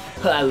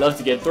 I love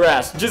to get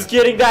thrashed. Just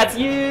kidding, that's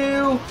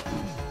you!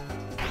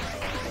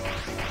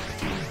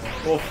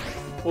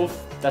 Oof,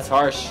 oof, that's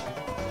harsh.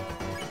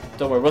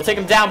 Don't worry, we'll take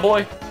him down,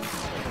 boy.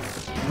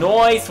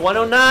 Nice,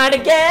 109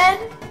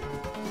 again!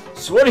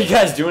 So what are you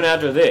guys doing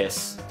after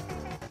this?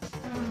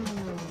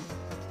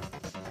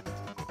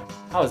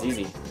 That was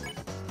easy.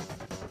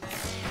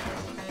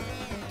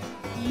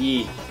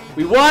 Yeah.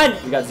 We won!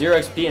 We got 0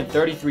 XP and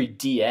 33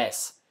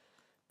 DS.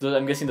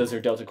 I'm guessing those are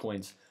Delta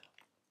coins.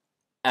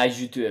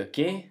 Ajoute,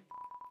 okay?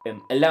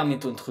 Allow me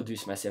to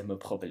introduce myself more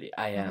properly.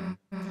 I am...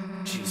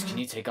 Jeez, can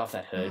you take off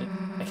that hood?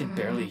 I can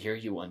barely hear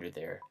you under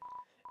there.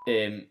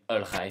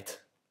 Alright.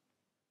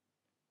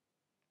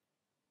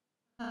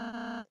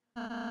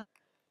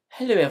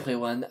 Hello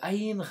everyone, I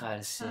am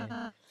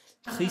Ralsei.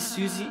 Chris,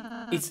 Susie,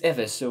 it's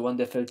ever so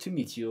wonderful to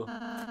meet you.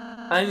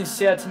 I'm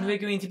certain we're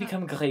going to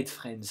become great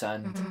friends,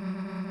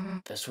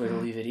 and that's where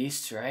we'll leave it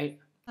is, right?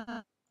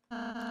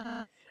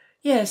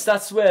 Yes,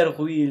 that's where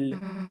we'll...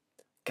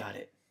 Got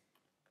it.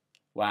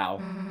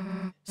 Wow.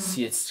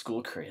 See you at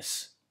school,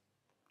 Chris.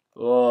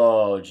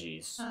 Oh,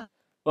 jeez.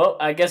 Well,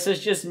 I guess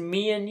it's just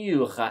me and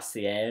you,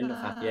 Rafael.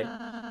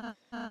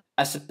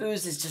 I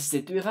suppose it's just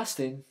that we're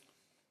resting.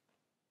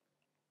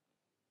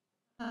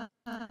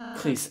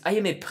 Chris, I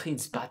am a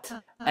prince, but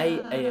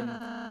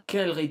I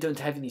currently don't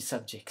have any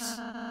subjects.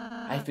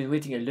 I've been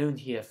waiting alone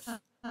here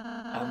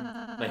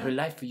my whole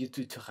life for you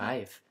to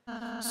arrive.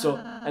 So,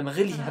 I'm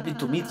really happy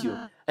to meet you.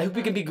 I hope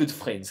we can be good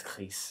friends,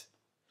 Chris.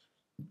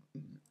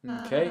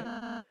 Okay.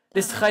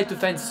 Let's try to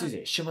find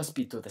Susie. She must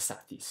be to the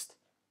southeast.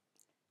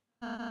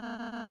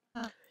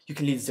 You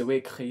can lead the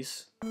way,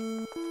 Chris.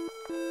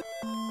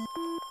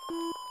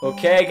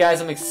 Okay,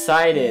 guys, I'm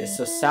excited.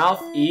 So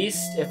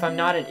southeast, if I'm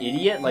not an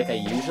idiot, like I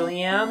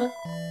usually am,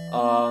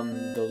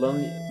 the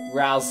lonely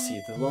Ralsei,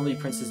 the lonely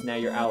prince is now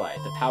your ally.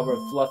 The power of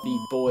fluffy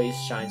boys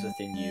shines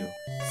within you.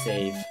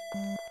 Save.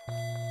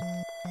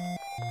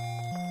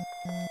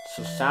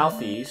 So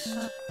southeast.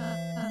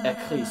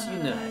 Chris, you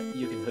know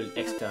you can hold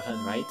extra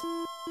run, right?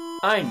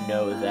 I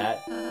know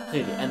that.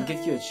 Really, and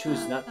give you a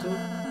choose not to?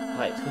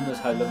 Right, who knows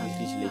how long these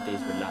leisurely days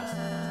will last.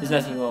 There's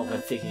nothing wrong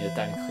with taking your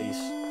time, Chris.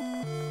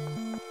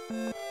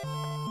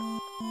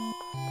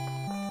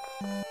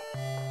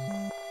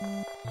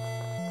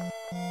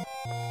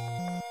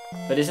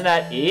 But isn't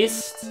that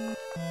east?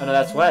 Oh no,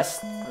 that's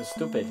west. I'm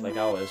stupid, like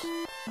always.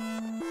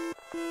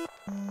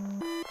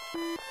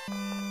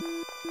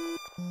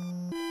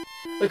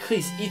 Oh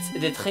Chris, it's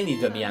the training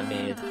dummy I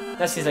made.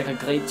 That seems like a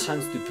great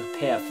chance to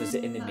prepare for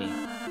the enemy.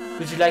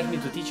 Would you like me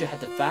to teach you how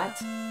to fight?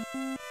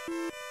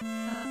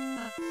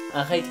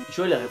 Alright,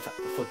 you already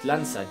fought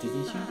Lanza,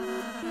 didn't you?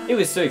 It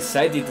was so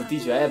exciting to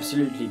teach you, I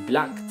absolutely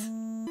blanked.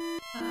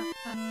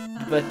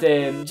 But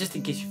just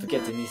in case you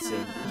forget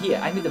anything, here,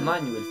 I made a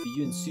manual for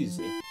you and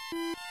Susie.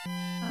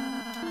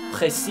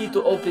 Press C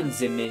to open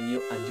the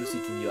menu and use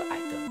it in your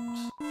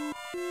items.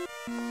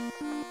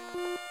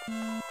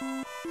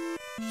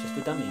 It's just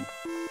a dummy.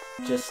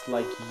 Just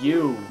like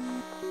you.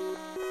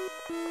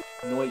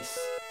 Nice.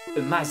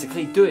 A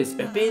magic door is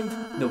opened.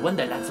 No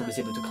wonder Lanza was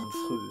able to come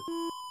through.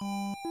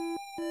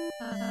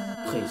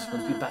 Please,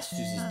 once we pass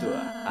Susie's door,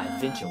 our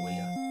adventure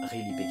will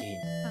really begin.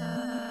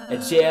 A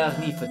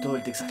journey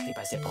foretold exactly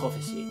by the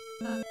prophecy.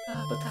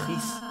 But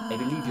Chris, I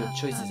believe your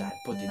choices are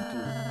important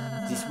too.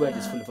 This world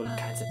is full of all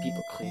kinds of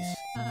people, Chris.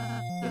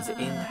 In the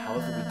end,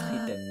 however we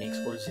treat them makes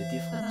all the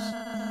difference.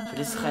 So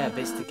let's try our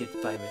best to get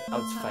by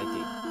without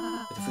fighting.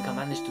 But if we can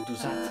manage to do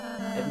that,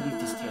 I believe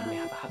this tale may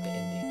have a happy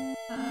ending.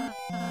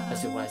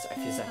 Otherwise, I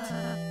fear that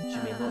you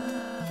may not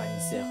find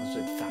the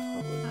result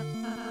favorable.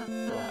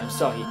 Oh, I'm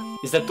sorry,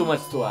 is that too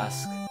much to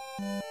ask?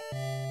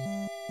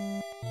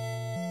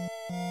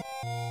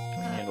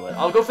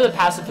 I'll go for the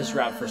pacifist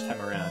route first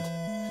time around.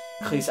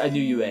 Chris, I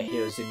knew you were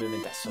here the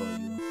moment I saw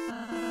you.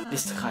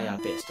 Let's try our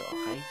best,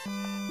 alright?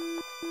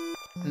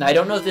 Now, I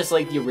don't know if this is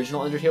like the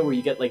original Undertale where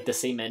you get like the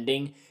same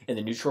ending in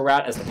the neutral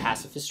route as the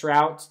pacifist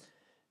route,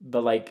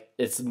 but like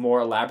it's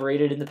more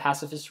elaborated in the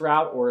pacifist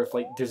route, or if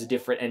like there's a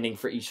different ending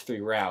for each 3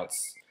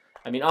 routes.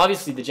 I mean,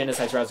 obviously the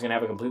genocide route is going to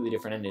have a completely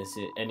different ending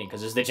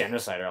because it's the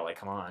genocide route, like,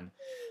 come on.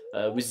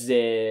 With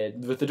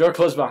the door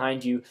closed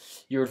behind you,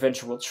 your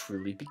adventure will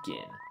truly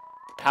begin.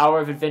 The power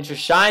of adventure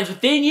shines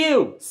within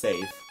you!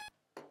 Save.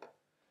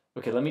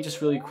 Okay, let me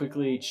just really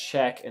quickly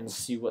check and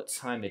see what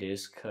time it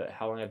is,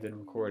 how long I've been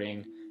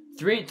recording.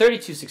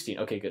 32:16.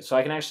 Okay, good. So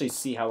I can actually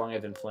see how long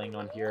I've been playing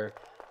on here.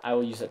 I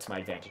will use that to my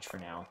advantage for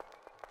now.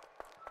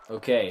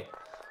 Okay,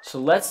 so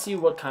let's see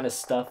what kind of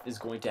stuff is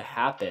going to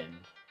happen.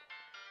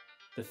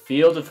 The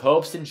field of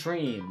hopes and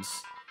dreams.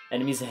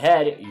 Enemies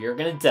ahead, you're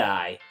gonna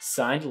die.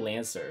 Signed,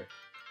 Lancer.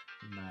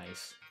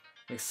 Nice.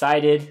 I'm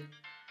excited.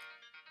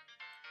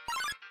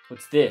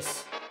 What's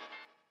this?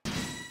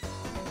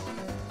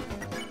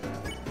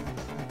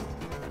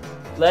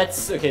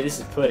 Okay, this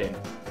is pudding.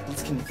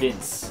 Let's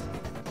convince.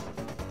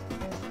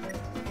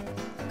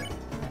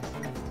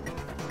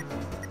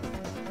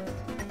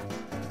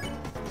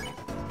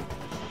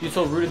 You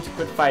told Rudin to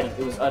quit fighting.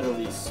 It was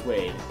utterly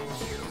swayed.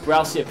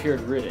 Ralsei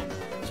appeared Rudin.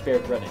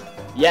 Spared running.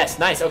 Yes,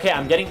 nice. Okay,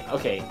 I'm getting...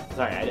 Okay,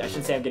 sorry, I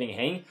shouldn't say I'm getting a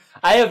hang.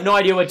 I have no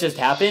idea what just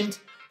happened.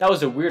 That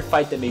was a weird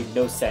fight that made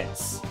no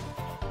sense.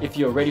 If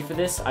you're ready for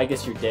this, I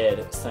guess you're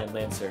dead. Signed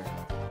Lancer.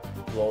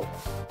 Lol.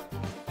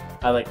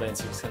 I like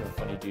Lancer. He's kind of a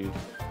funny dude.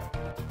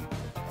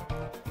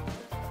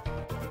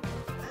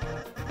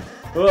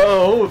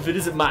 Oh, if it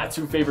isn't my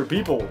two favorite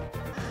people.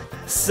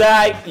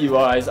 Psych! You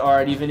guys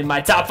aren't even in my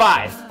top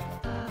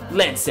 5.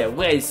 Lancer,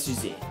 where is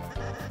Susie?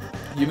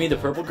 You mean the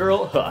purple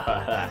girl? Ha ha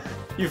ha.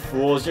 You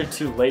fools, you're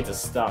too late to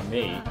stop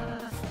me.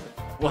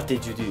 What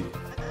did you do?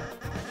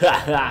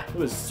 Ha ha, it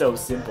was so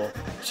simple.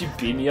 She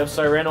beat me up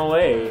so I ran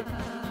away.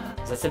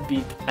 That's a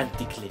bit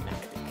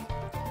anticlimactic.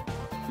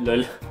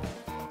 Lol.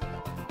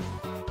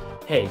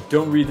 Hey,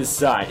 don't read the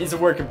sign. It's a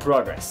work in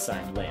progress.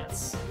 Signed,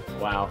 Lance.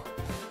 Wow.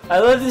 I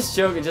love this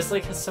joke. It just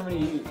like has so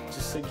many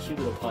just like cute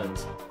little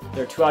puns.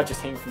 There are 2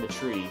 objects hanging from the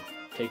tree.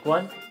 Take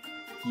one.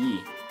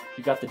 Yee.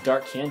 You got the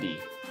dark candy.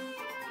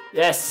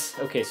 Yes!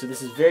 Okay, so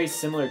this is very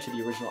similar to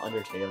the original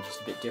Undertale,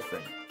 just a bit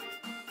different.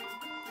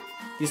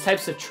 These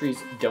types of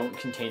trees don't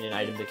contain an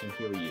item that can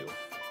heal you.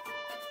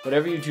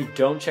 Whatever you do,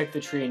 don't check the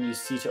tree and use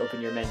C to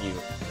open your menu.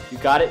 You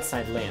got it?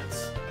 Signed,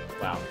 Lance.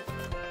 Wow.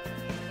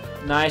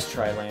 Nice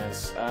try,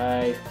 Lance.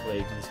 I've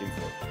played this game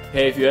before.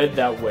 Hey, if you head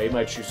that way,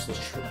 my troops will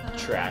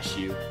trash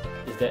you.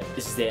 Is that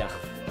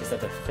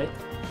a threat?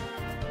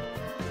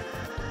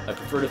 I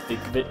prefer to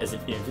think of it as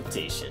an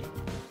invitation.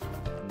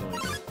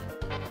 Nice.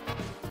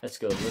 Let's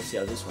go. Let's see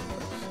how this one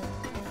works.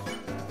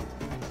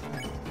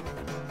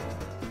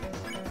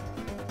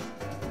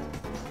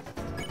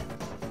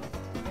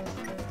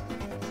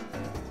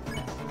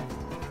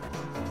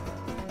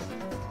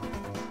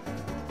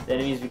 The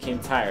enemies became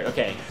tired.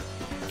 Okay.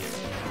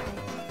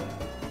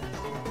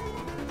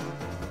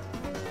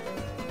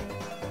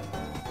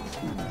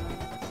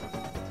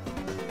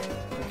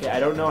 Okay, I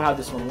don't know how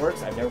this one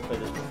works. I've never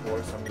played this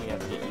before, so I'm gonna have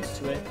to get used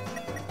to it.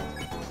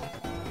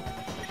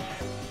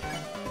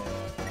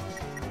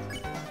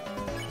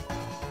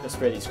 Let's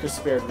spare these. Chris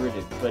spared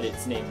Rooted, but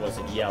its name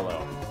wasn't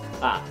Yellow.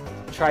 Ah,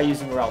 try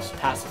using Ralph's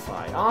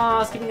Pacify.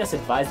 Aw, it's giving us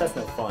advice. That's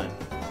no fun.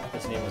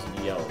 Its name wasn't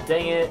Yellow.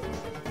 Dang it.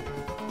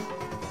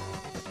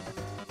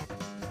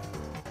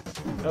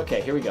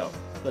 Okay, here we go.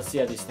 Let's see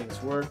how these things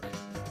work.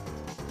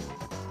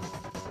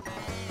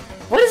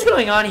 What is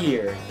going on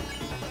here? Okay.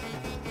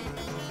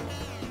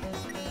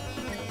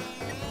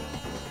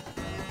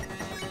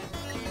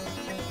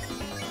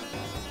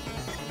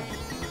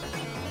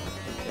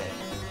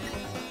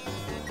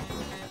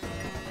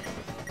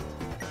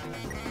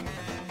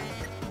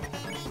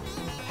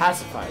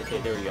 Pacify. Okay,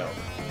 there we go.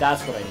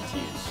 That's what I need to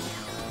use.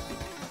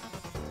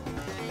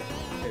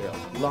 There we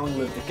go. Long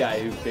live the guy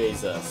who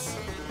pays us.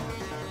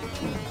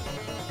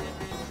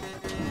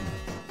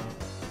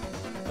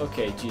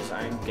 Okay, geez,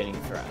 I'm getting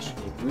thrashed.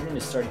 Okay, Rudin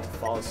is starting to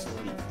fall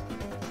asleep.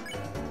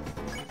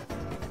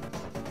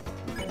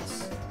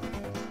 Yes.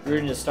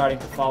 Rudin is starting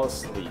to fall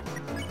asleep.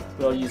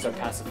 We'll use our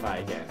Pacify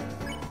again.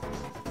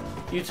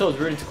 You told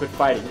Rudin to quit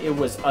fighting. It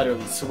was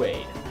utterly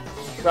swayed.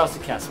 We're also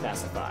cast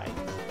Pacify.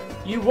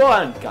 You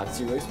won! Got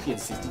 0 XP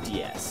and 60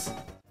 DS.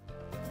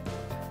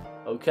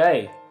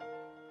 Okay.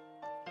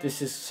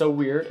 This is so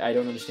weird. I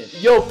don't understand.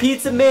 Yo,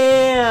 Pizza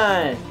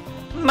Man!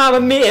 Mamma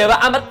mia,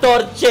 I'm a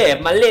torture.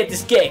 My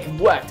latest cake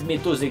whacked me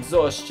to the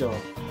exhaustion.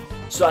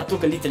 So I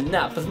took a little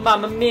nap, but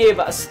Mamma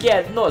mia, a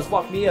scared nose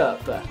woke me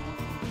up.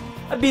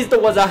 A beast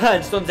was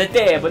hunched on the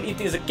table,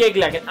 eating the cake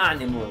like an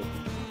animal.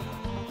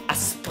 I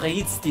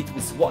spritzed it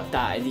with water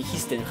and it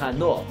hissed and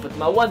ran off, but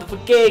my wonderful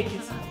cake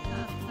is...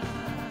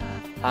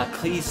 Ah,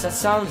 Chris, that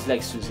sounds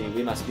like Susie.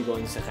 We must be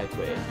going the right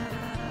way.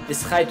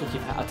 This try to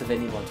keep her out of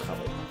any more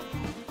trouble.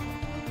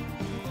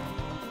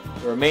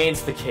 The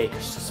remains of the cake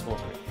are still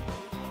smoldering.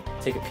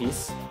 Take a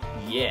piece.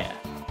 Yeah.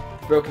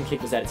 The broken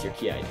cake was added to your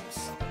key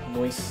items.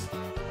 Nice.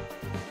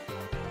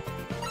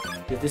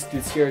 If this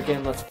dude's here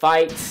again, let's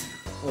fight.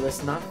 Well,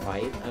 let's not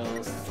fight.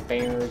 I'll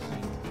spare you.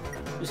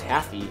 Who's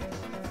Happy?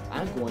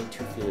 I'm going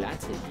to fillet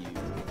you.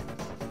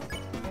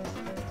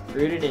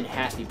 Rooted and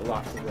Happy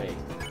blocked the way.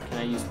 Can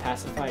I use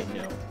Pacify?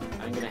 No.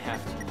 I'm gonna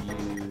have to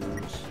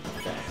use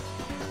that.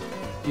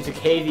 Due to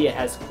KV, it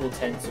has cool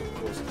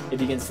tentacles. It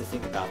begins to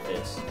think about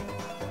this.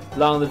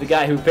 Long live the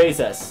guy who pays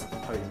us.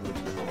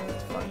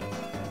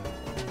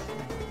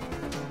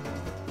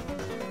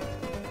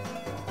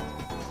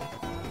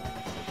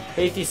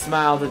 Hathy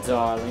smiled a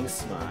darling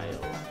smile.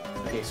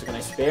 Okay, so can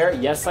I spare?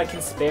 Yes, I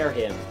can spare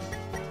him.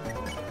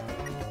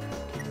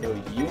 Okay, no,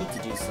 you need to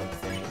do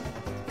something.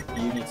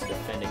 You need to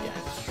defend again.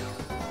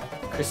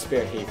 Chris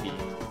spared Hathy.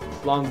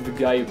 Long live the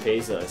guy who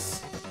pays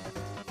us.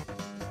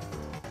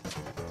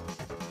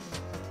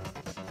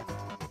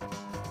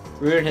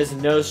 Rudin has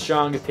no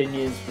strong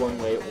opinions one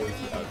way or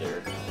the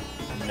other.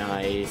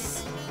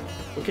 Nice.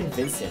 We'll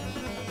convince him.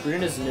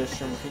 Rudin has no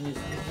strong opinions.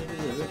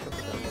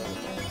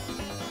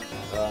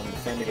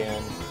 Defend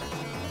again.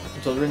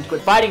 Until Rudin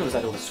quit fighting, it was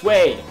utterly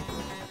swayed.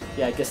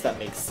 Yeah, I guess that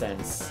makes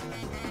sense.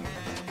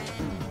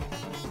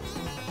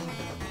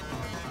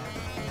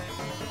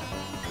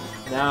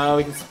 Now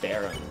we can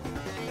spare him.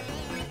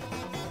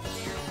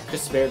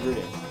 Just spare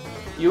Rudin.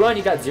 You won,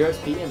 you got 0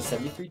 XP and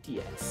 73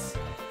 DS.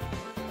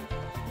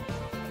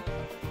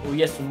 Oh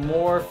yes,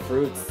 more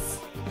fruits.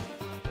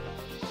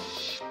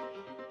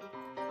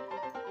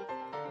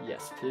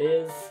 Yes,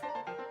 please.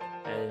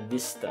 And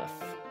this stuff.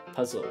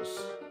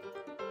 Puzzles.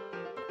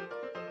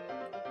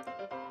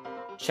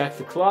 Check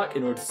the clock.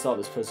 In order to solve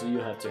this puzzle, you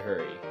have to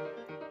hurry.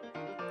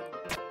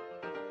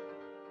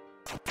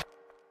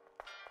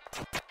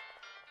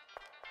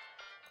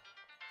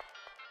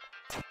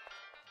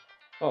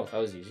 Oh, that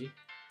was easy.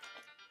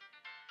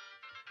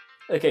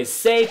 Okay,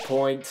 save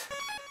point.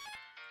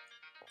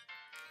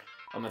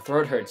 Oh, my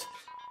throat hurts.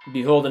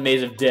 Behold the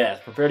maze of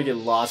death. Prepare to get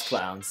lost,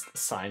 clowns.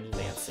 Signed,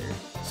 Lancer.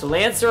 So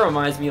Lancer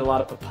reminds me a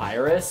lot of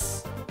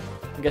Papyrus.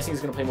 I'm guessing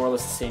he's gonna play more or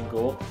less the same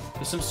goal.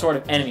 There's some sort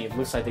of enemy. It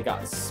looks like they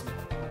got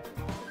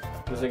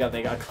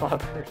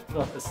clobbered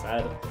on the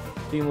side.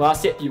 Being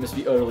lost yet? You must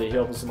be utterly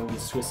helpless among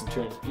these twists and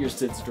turns. Your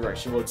sense of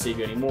direction won't save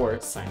you anymore.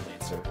 Signed,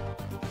 Lancer.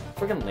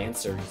 Freaking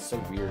Lancer. He's so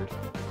weird.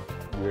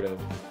 Weirdo.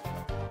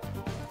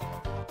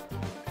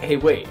 Hey,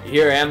 wait,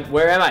 here I am.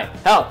 Where am I?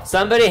 Help!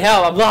 Somebody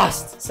help! I'm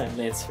lost! Signed,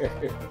 Lancer.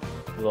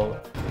 Lol.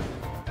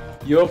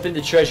 You opened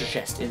the treasure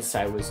chest.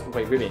 Inside was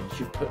white ribbon.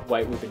 You put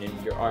white ribbon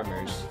in your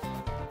armors.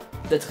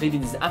 That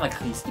ribbon is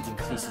Amacris. It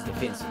increases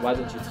defense. Why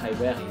don't you try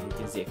wearing it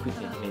in the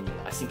equipment menu?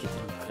 I think it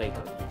will look great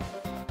on you.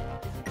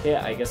 Okay,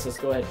 I guess let's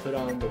go ahead and put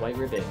on the white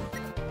ribbon.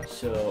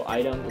 So,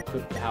 item,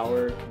 equip,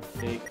 power,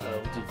 config.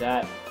 I'll do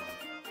that.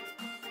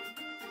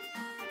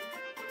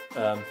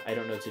 I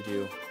don't know what to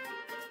do.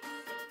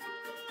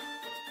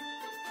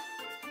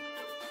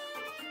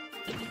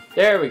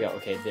 There we go.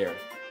 Okay, there.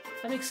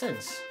 That makes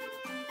sense.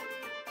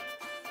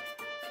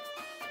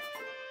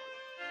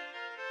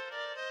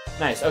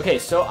 Nice. Okay,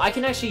 so I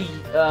can actually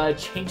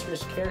change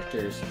which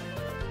characters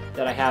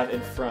that I have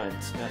in front.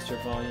 Master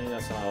volume,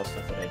 that's a lot of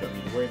stuff that I don't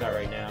need to worry about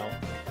right now.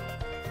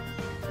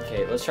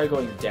 Okay, let's try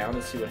going down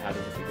and see what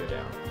happens if we go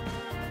down.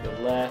 Go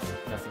left,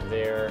 nothing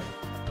there.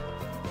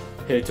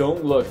 Hey,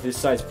 don't look, this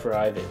side's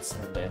private,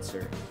 Signed,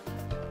 Lancer.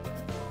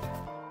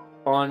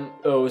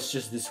 Oh, it's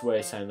just this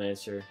way, Signed,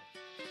 Lancer.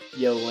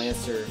 Yo,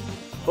 Lancer.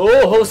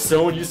 Oh,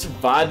 someone, you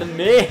survived the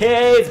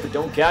maze! But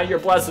don't count your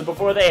blessings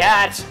before they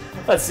hatch!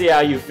 Let's see how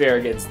you fare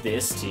against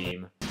this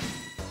team.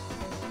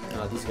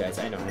 Oh, these guys,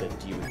 I know how to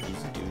deal with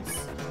these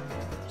dudes.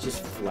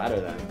 Just flatter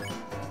them.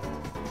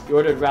 You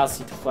ordered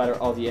Rousey to flatter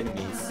all the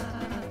enemies.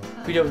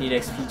 We don't need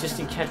XP, just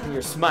encountering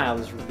your smile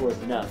is reward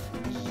enough.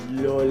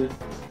 LOL.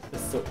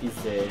 That's so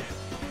easy.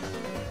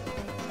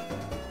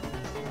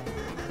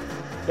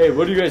 Hey,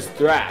 what are you guys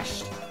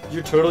thrashed?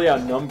 You're totally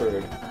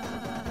outnumbered.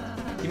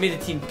 You made a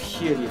team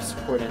purely of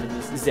support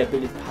enemies. The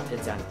ability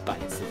patterns and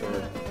bites the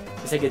door.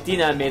 It's like a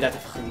dinner made out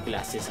of honey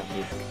glasses and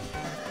milk.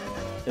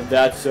 And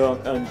that's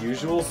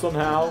unusual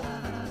somehow?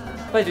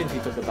 Why didn't we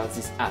talk about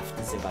this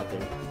after the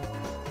battle?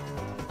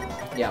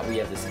 Yeah, we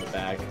have this in the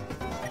bag.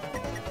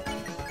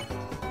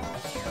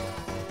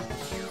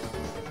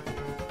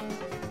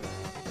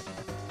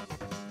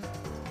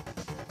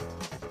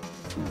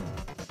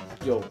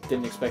 Yo,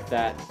 didn't expect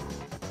that.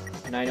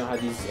 And I know how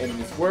these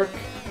enemies work.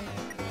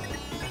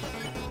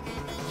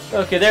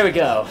 Okay, there we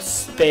go.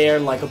 Spare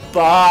like a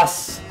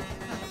boss.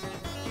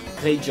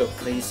 Great job,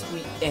 Chris.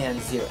 We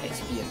earned 0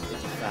 XP and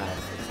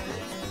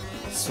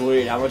 35.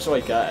 Sweet, how much do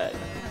I get?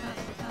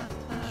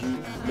 You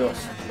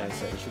lost,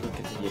 Lancer. You shouldn't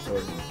continue to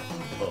order.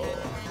 Oh.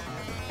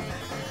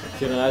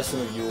 Can I have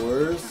some of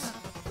yours?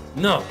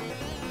 No!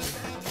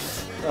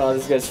 Oh,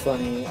 this guy's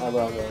funny. I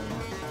love him.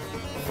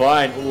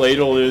 Fine,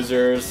 later,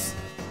 losers.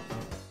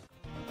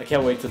 I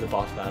can't wait till the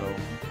boss battle.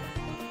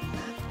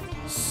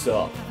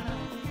 Sup?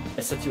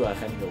 I thought you were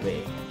running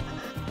away.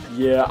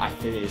 Yeah, I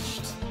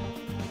finished.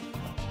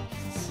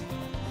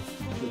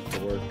 The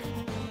dork.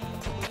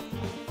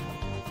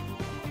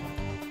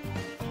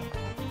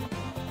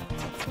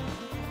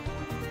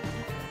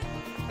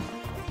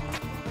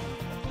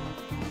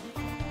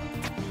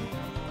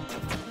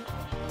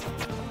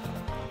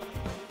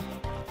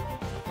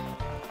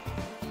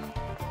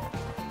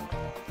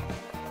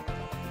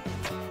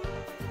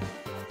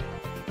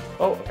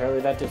 Oh,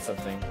 apparently that did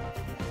something.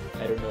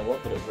 I don't know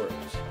what, but it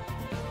worked.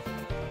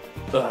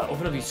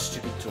 Open up, you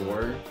stupid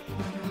door.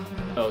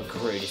 Oh,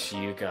 great to see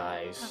you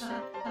guys.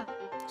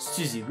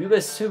 Susie, we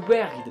were so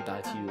worried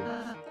about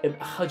you.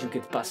 How'd you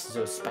get past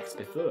those specs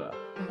before?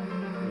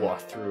 Walk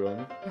through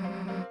them.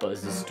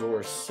 But this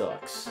door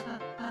sucks.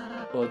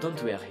 Oh,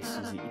 don't worry,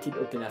 Susie. It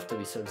will open after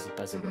we solve the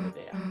puzzle over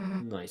there.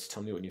 Nice,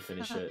 tell me when you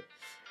finish it.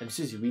 And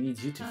Susie, we need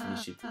you to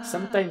finish it.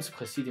 Sometimes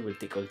proceeding will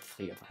take all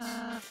 3 of us.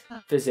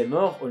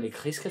 Furthermore, only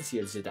Chris can see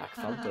the Dark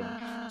Phantom.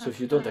 So if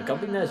you don't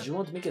accompany us, you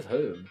won't make it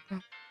home.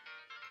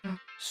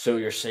 So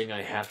you're saying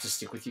I have to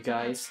stick with you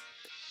guys?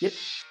 Yep.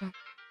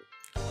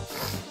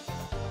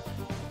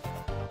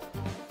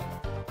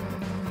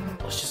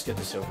 Let's just get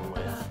this over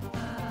with.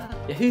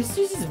 Yeah,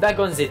 Susie's back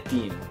on the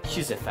team.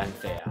 She's a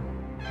fanfare.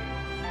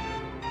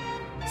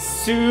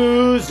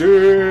 Susie,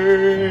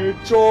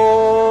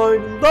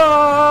 join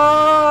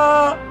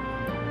the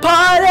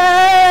party!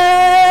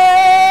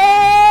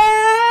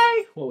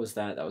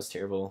 was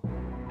terrible.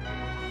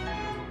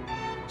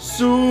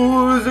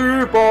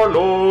 Susie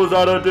follows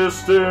at a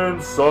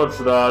distance such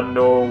that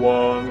no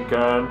one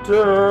can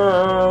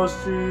tell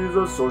she's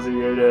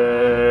associated.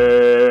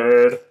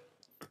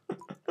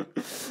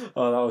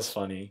 Oh, that was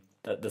funny.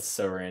 That's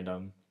so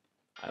random.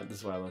 This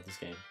is why I love this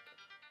game.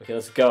 Okay,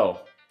 let's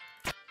go.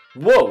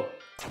 Whoa!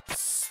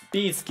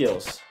 Speed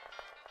skills.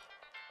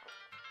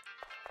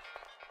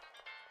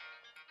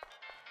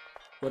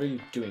 What are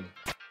you doing?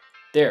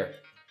 There.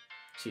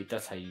 See,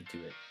 that's how you do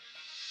it.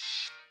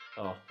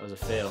 Oh, that was a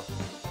fail.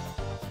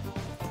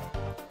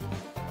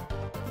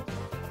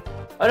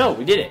 Oh no,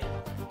 we did it!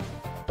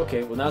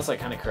 Okay, well now it's like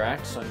kind of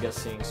cracked, so I'm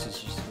guessing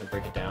Susie's just gonna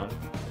break it down.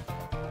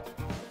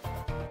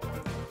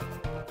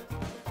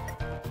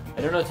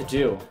 I don't know what to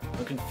do.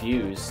 I'm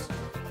confused.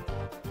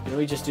 Didn't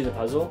we just do the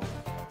puzzle?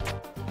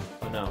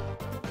 Oh no.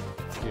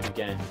 Let's do it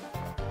again.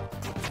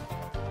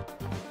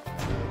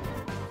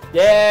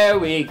 There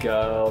we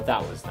go.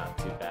 That was not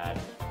too bad.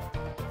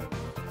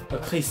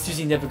 Okay,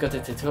 Susie never got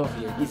a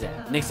tutorial either.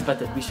 Next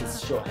battle we should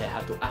show her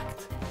how to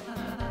act.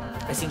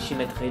 I think she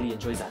might really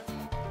enjoy that.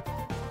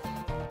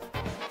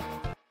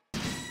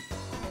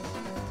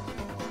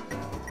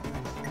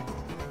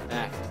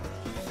 Act.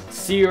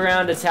 See you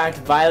around, attacked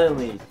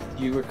violently.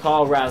 You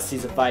recall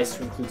Rousey's advice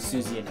to include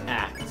Susie in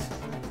act.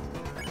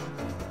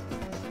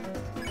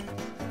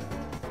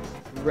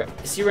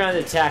 See around,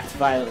 attacked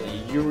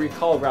violently. You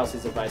recall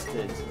Rousey's advice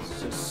to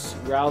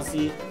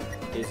Rousey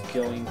is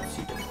going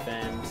to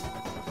defend.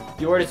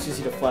 You ordered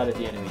Susie to fly at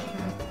the enemy.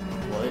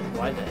 What?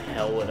 Why the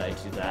hell would I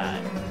do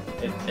that?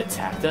 It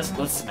attacked us?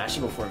 Let's smash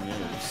him before it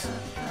moves.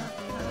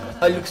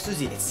 Oh look,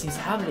 Susie, it seems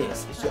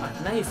harmless. If you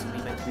act nice, we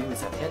might win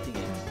without hurting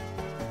it.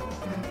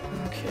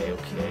 Okay.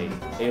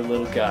 Hey,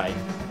 little guy.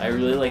 I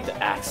really like the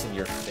axe in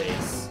your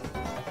face.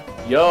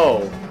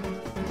 Yo!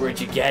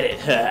 Where'd you get it?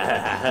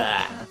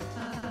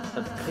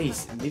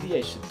 Please, maybe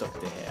I should talk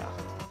to her.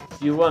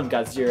 You won,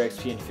 got 0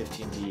 XP and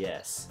 15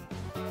 DS.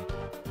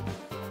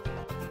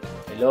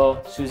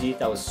 Hello, Susie,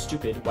 that was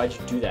stupid. Why'd you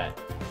do that?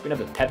 We're gonna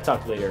have a pep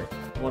talk later.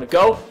 You wanna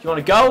go? You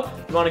wanna go?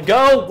 You wanna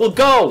go? We'll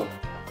go!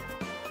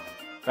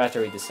 I have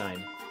to read the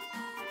sign.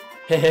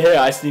 Hey,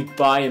 I sneaked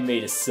by and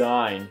made a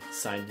sign.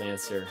 Signed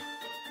Lancer.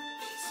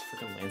 Jeez,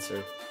 freaking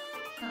Lancer.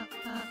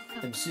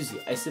 Susie,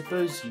 I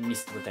suppose you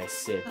missed what I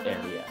said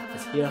earlier.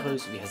 As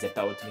heroes, we have the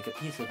power to make a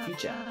peaceful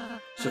future.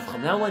 So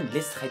from now on,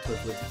 let's try to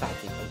avoid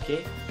fighting,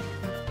 okay?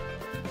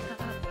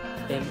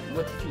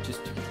 What if you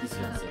just took it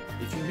easy on them?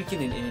 If you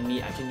weaken an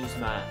enemy, I can use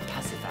my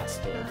pacify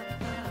spell,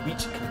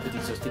 which can put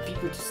exhausted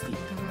people to sleep.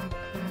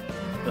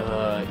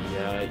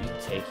 Yeah,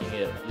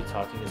 you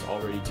talking is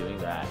already doing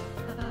that.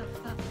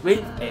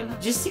 Well,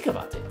 just think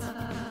about it.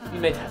 We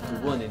might have to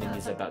warn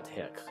enemies about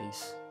her,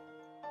 Chris.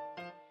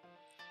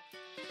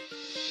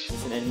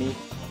 Is an enemy?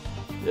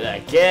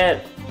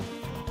 Get!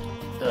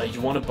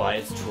 You want to buy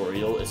a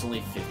tutorial? It's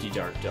only $50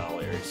 dark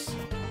dollars.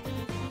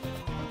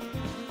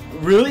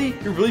 Really?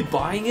 You're really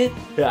buying it?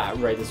 Yeah,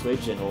 right this way,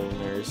 gentle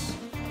nurse.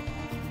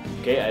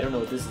 Okay, I don't know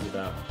what this is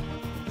about.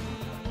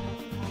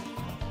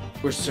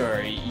 We're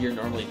sorry, you're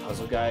normally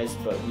puzzle guys,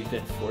 but we've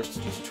been forced to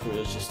do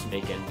tutorials just to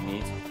make ends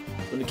meet.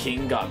 When the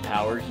king got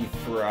power, he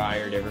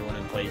fired everyone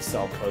in place,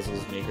 solved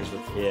puzzles makers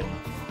with him.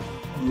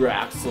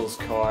 Raxel's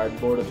card,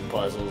 bored of the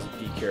puzzles,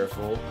 be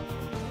careful.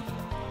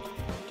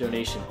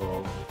 Donation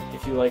hole.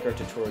 If you like our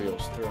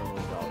tutorials, throw in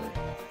 $1.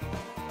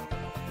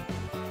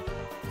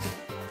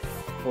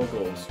 Full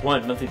goals.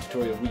 1 monthly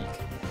tutorial week.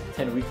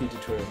 10 weekly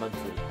tutorial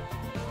monthly.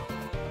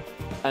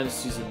 I'm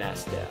Susie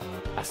Master.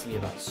 Ask me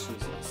about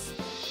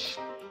Susie's.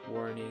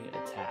 Warning,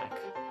 attack.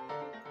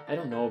 I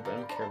don't know, but I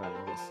don't care about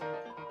any of this.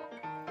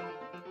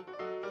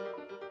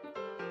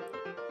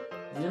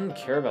 I don't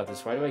care about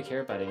this. Why do I care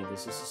about any of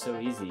this? This is so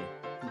easy.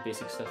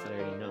 Basic stuff that I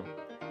already know.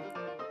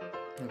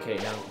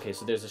 Okay,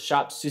 so there's a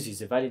shop. Susie's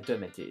divided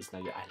tormented is now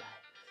your ally.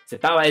 The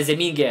power as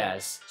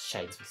amigas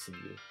shines within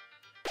you.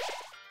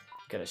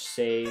 Gotta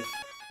save.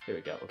 Here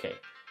we go. Okay,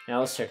 now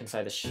let's check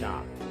inside the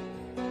shop.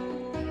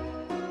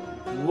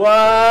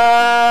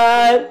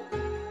 What?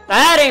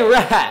 That ain't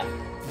right.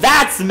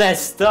 That's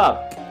messed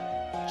up.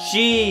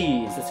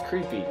 Jeez, that's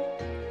creepy.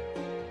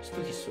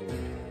 Spooky sword.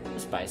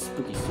 Let's buy a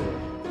spooky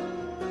sword.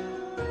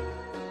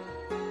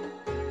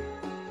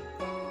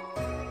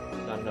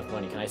 Not enough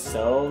money. Can I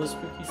sell the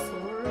spooky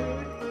sword?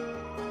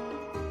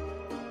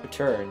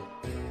 Return.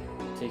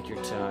 Take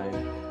your time.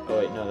 Oh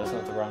wait, no, that's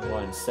not the wrong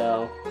one.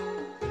 Sell.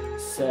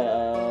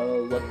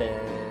 Sell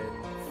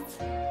weapons.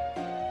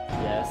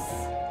 Yes.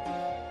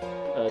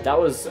 That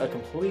was a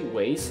complete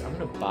waste. I'm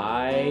gonna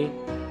buy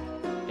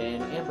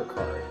an amber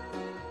card.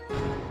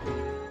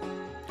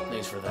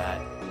 Thanks for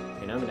that.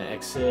 Okay, now I'm gonna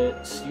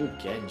exit. See you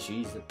again.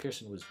 Jeez, that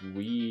person was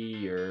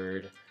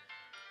weird.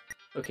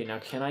 Okay, now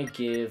can I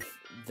give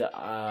the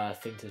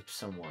thing to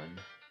someone?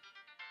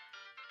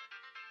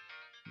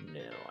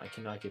 No, I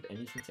cannot give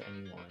anything to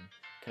anyone.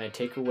 Can I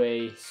take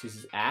away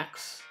Susie's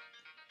axe?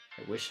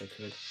 I wish I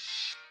could.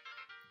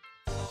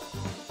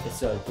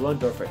 It's a blown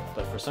door,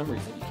 but for some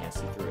reason you can't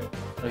see through it.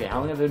 Okay, how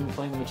long have I been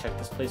playing? Let me check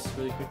this place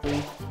really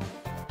quickly.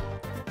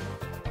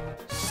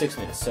 6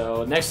 minutes.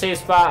 So next save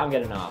spot, I'm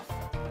getting off.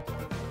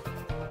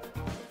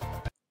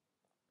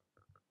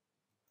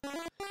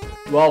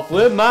 Well,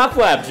 flip my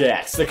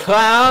flapjacks. The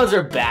clowns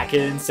are back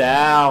in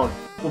town.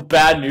 Well,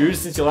 bad news,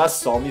 since you last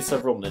saw me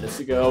several minutes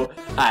ago,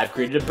 I've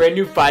created a brand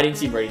new fighting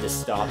team ready to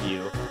stop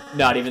you.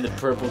 Not even the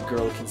purple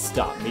girl can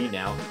stop me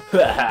now.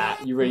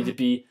 Haha, you ready to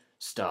be?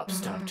 Stop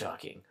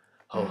talking.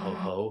 Ho ho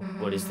ho,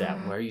 what is that?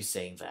 Why are you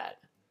saying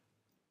that?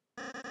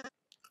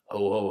 Ho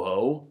ho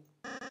ho?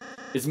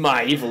 It's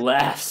my evil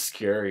laugh,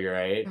 scary,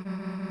 right?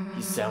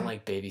 You sound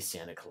like baby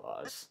Santa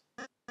Claus.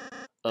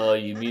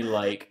 You mean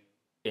like,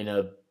 in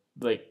a,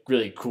 like,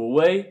 really cool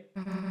way?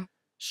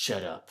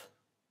 Shut up.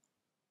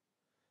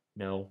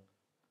 No,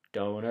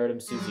 don't hurt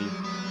him, Susie.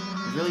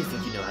 You really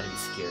think you know how to be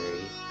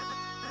scary?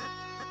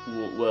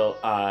 Well,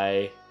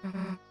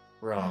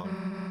 wrong.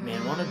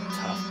 Man, wanna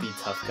be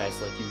tough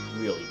guys like you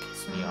really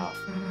piss me off.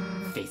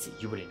 Face it,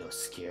 you wouldn't know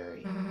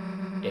scary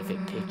if it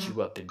picked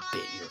you up and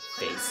bit your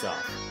face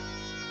off.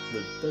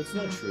 But that's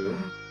not true.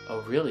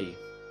 Oh, really?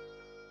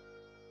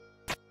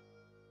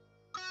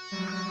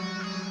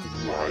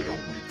 Why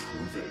don't we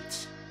prove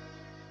it?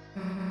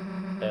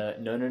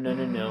 No.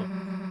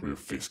 When your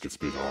face gets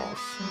bit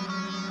off.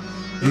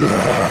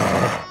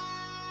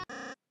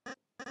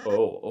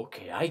 Oh,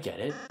 okay, I get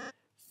it.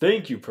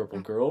 Thank you, purple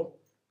girl.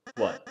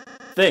 What?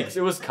 Thanks,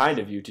 it was kind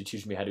of you to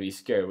teach me how to be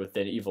scared with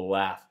an evil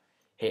laugh.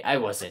 Hey, I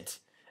wasn't.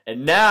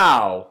 And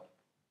now,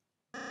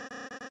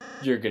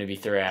 you're gonna be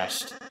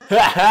thrashed.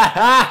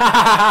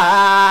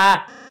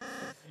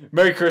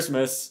 Merry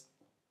Christmas.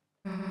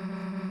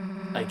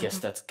 I guess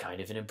that's kind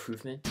of an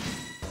improvement.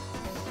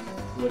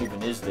 What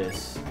even is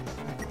this?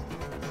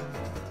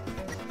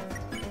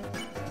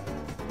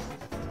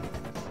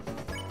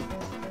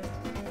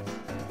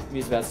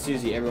 News about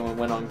Susie, everyone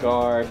went on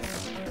guard.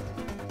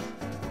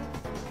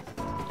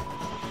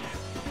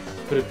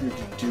 Put up your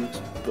dukes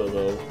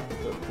below.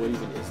 What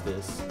even is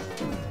this?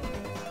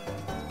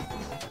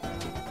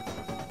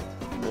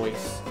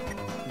 Noise.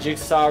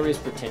 Jigsaw is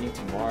pretending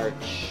to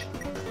march.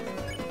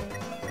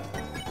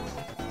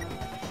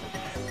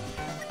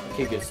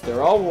 Okay, good. So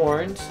they're all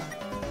warned. So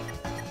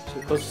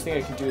the closest thing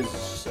I can do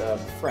is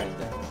friend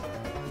them.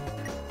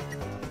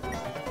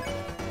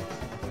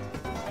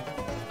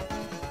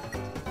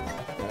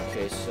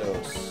 Okay, so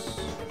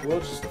we'll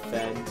just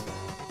defend.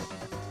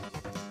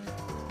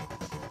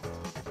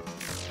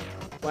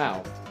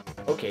 Wow.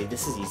 Okay,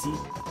 this is easy.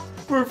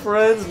 We're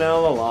friends now,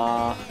 la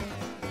la.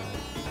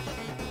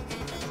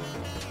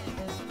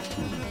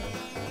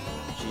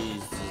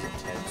 Jeez, this is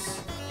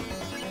intense.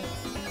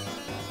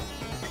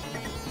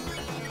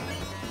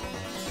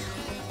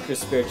 Chris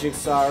spare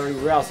Jigsaw,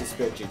 Rousey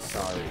spare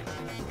Jigsaw.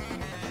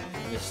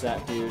 Miss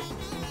that dude.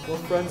 We're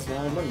friends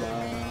now, la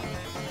la.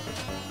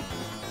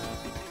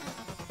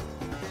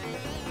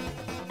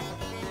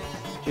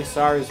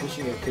 Jigsaw is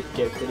wishing it could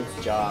get good at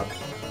its job.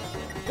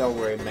 Don't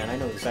worry, man. I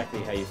know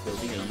exactly how you feel.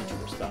 Being a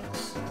YouTuber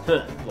sucks.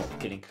 Well,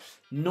 kidding.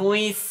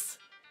 Nice!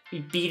 We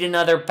beat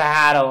another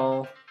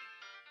battle.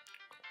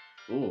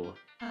 Ooh.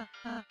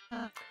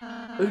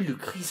 Oh, look,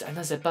 Chris,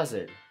 another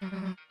puzzle.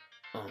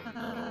 Oh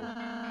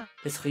no.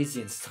 Let's read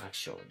the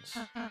instructions.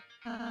 Huh?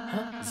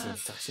 The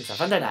instructions are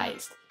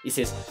vandalized. It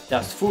says,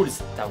 there's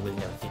fools that will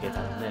never figure it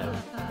out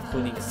now.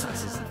 Ruining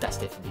instructions, that's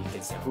definitely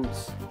against the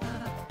rules.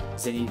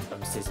 Then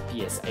it says,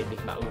 P.S. I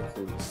make my own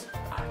rules.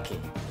 Okay.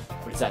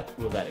 What is that?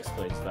 Well, that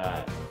explains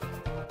that.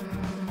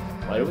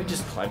 Why don't we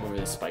just climb over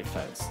the spike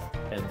fence?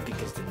 And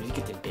because then we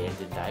get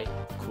abandoned, die.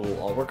 Cool,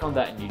 I'll work on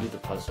that and you do the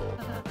puzzle.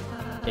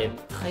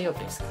 Try your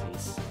best,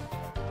 please.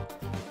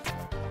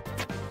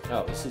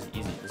 Oh, this is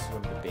easy. This is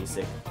one of the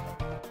basic.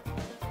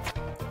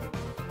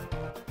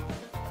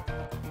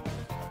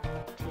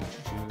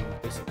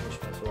 Basic push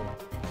puzzle.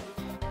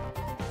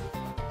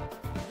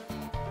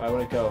 Where I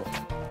want to go?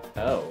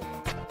 Oh.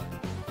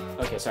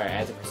 Okay, sorry, I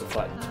had to press a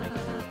button to make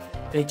it move.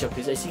 Great job,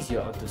 Chris. I see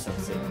you're onto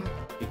something.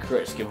 Be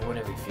courage, give it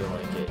whenever you feel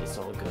like it. It's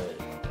all good.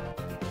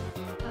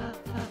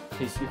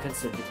 Please, you can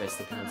still get by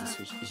stepping on the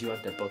switch because you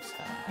want the books.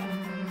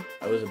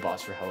 I was a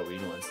boss for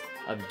Halloween once.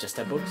 Just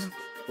that books?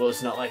 Well,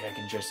 it's not like I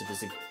can dress up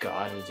as a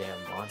goddamn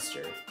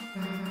monster.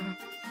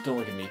 Don't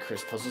look at me,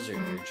 Chris. Puzzles are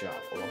your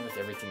job, along with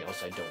everything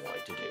else I don't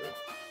like to do.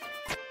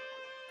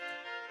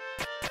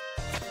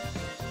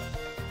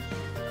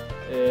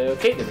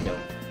 Okay, there we go.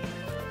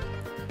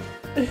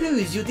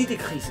 You did it,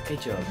 Chris. Great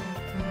job.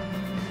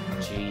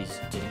 Jeez,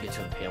 didn't get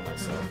to impale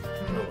myself.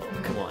 Oh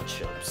well, come on,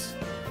 chumps.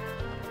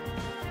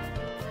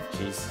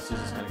 Jeez, this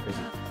is kind of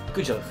crazy.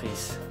 Good job,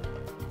 Chris.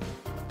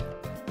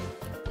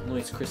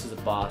 Noise, Chris is a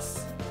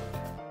boss.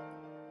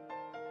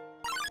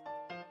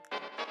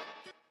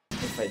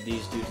 Let's fight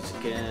these dudes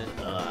again.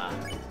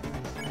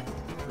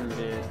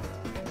 Prudent,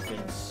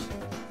 convince.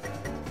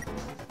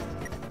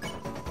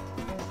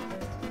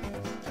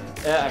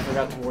 I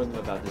forgot to warn them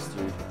about this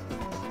dude.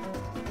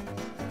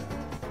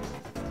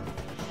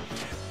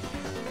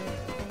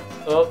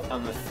 Oh,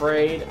 I'm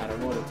afraid. I don't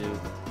know what to do.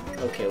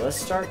 Okay, let's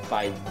start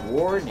by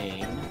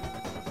warning.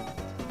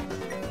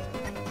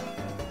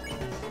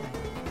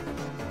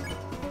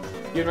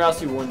 You and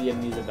Ralsei warned the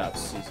enemies about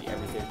Susie.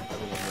 Everyone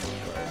will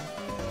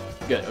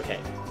work. Good, okay.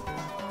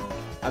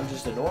 I'm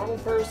just a normal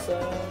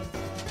person.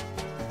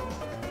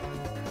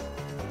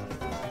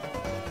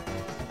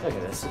 Okay,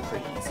 this is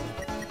pretty easy.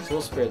 So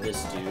we'll spare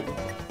this dude.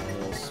 And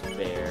we'll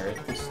spare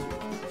this dude.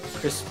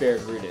 Chris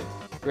spared Rudin.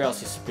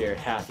 Ralsei spared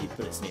Happy,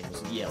 but his name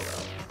was Yellow.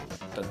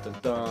 Dun dun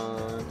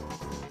dun.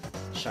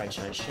 Shine,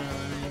 shine, shine.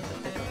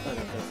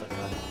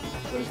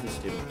 What does this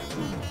do?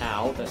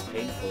 Ow, that's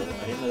painful. I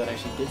didn't know that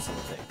actually did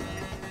something.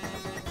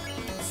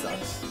 It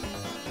sucks.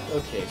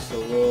 Okay, so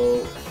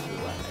we'll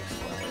flat next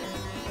flatter.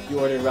 You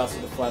ordered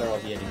Ralsei to flatter all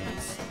the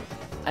enemies.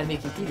 I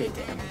make you do that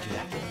to do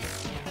that.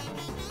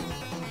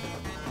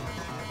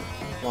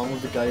 Along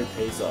with the guy who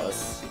pays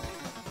us.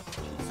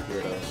 Jeez,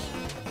 weirdos.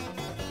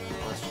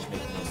 That's just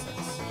making no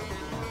sense.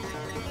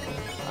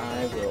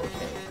 I will,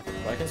 okay.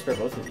 Well, I can spare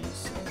both of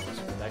these. I'll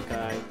spare that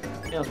guy.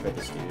 And I'll spare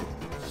this dude.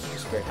 You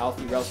spared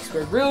Healthy, Ralsei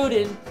spared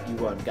Rudin. You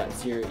got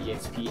 0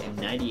 EXP and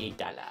 $98.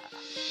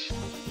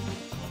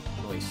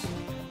 Nice.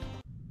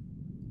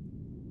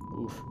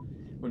 Oof.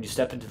 When you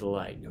step into the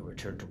light, you'll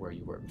return to where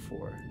you were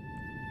before.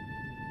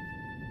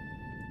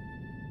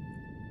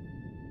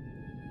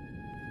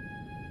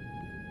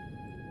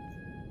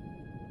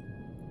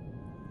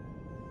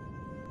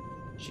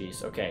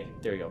 Jeez, okay,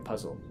 there you go,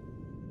 puzzle.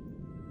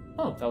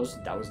 Oh, that was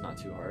not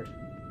too hard.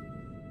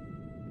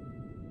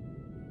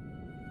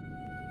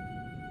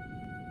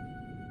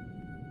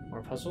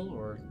 More puzzle,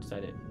 or is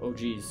that it? Oh,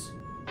 jeez.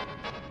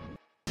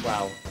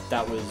 Wow,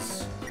 that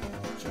was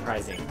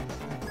surprising.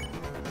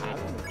 I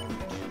don't know.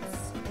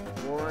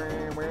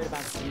 We're worried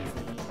about Susie.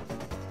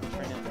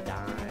 Try not to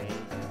die.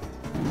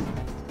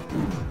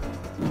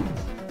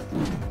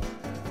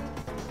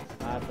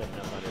 I put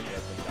enough under there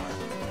for dark.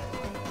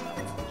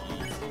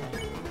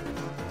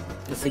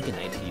 Just say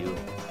goodnight to you.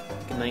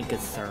 Good night,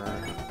 good sir.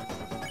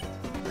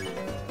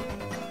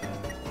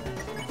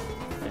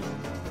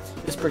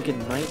 Whisper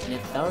goodnight and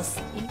it fell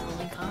asleep. Oh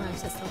my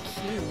gosh, that's so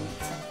cute.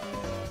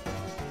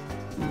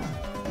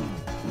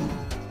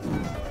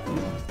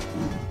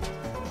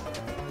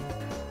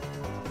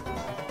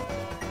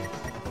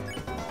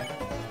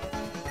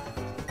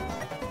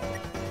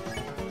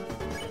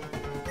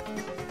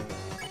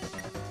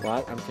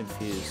 What? I'm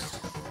confused.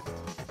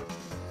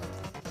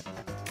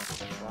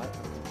 What? I'm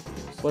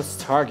confused. What's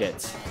target?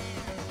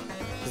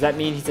 Does that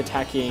mean he's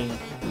attacking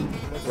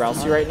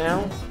Ralsei right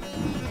now?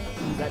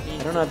 Does that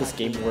mean I don't know how this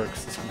game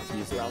works. It's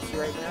confusing. Ralsei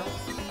right now?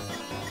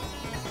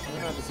 I don't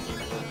know how this game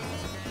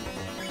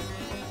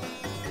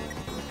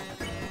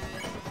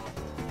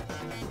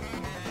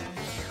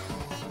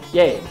works.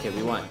 Yay! Okay,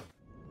 we won.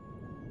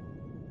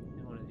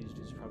 And one of these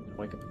dudes is probably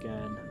gonna wake up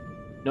again.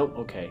 Nope,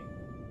 okay.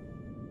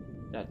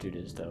 That dude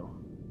is, though.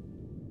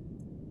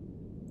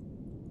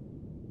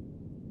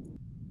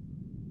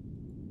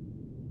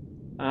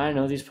 I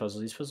know these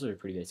puzzles. These puzzles are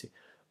pretty basic.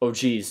 Oh,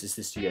 geez, is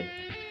this dude?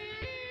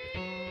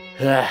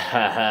 Ha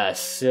ha ha.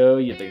 So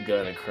you've been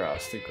going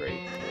across the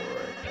Great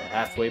Board. The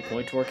halfway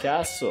point to our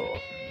castle.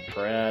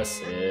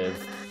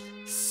 Impressive.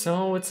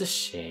 So it's a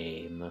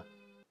shame.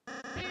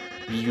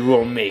 You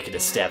won't make it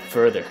a step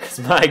further, because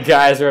my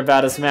guys are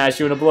about to smash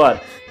you into blood.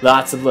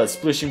 Lots of blood,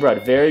 splishing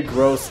blood. Very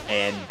gross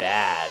and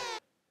bad.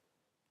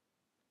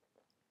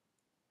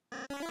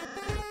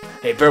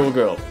 Hey, Purple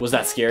Girl, was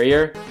that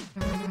scarier?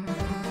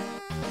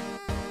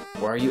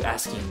 Why are you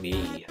asking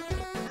me?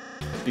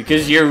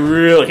 Because you're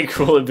really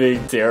cool at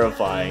being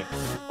terrifying.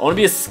 I want to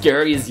be as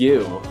scary as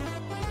you.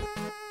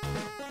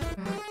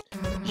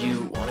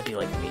 You want to be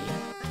like me?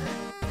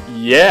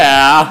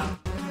 Yeah!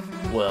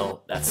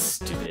 Well, that's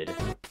stupid.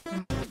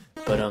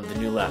 But the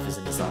new laugh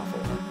isn't as awful.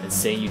 And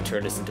saying you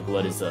turned us into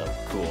blood is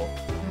cool.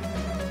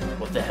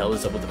 What the hell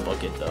is up with the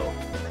bucket though?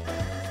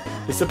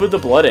 They still put the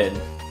blood in.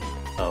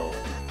 Oh.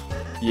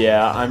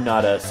 Yeah, I'm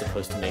not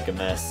supposed to make a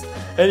mess.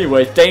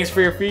 Anyway, thanks for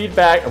your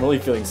feedback. I'm really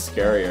feeling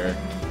scarier.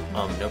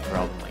 No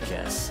problem, I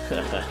guess.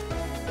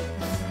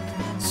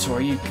 So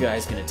are you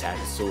guys gonna attack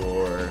us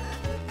or...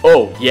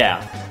 Oh,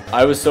 yeah.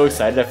 I was so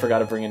excited I forgot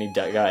to bring any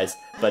guys.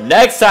 But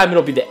next time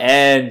it'll be the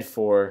end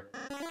for...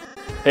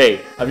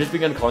 Hey, I've just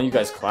begun calling you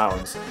guys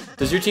clowns.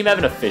 Does your team have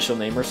an official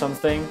name or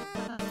something?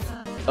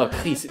 Oh,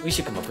 please, we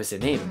should come up with a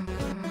name.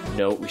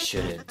 No, we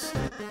shouldn't.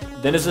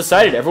 Then it's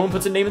decided. Everyone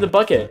puts a name in the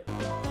bucket.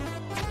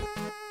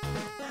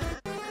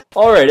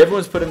 Alright,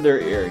 everyone's put in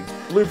their earrings.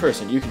 Blue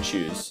person, you can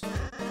choose.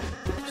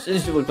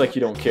 Since you look like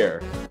you don't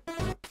care.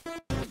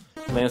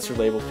 Lancer,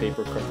 labeled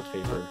paper, crumpled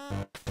paper.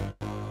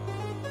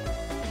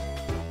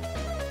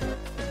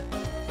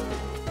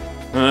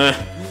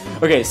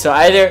 Okay, so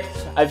either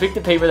I picked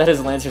the paper that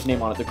has Lancer's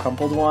name on it, the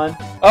crumpled one.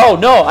 Oh,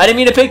 no, I didn't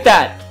mean to pick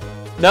that!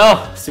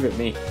 No, stupid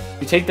me.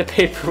 You take the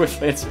paper with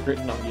Lancer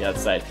written on the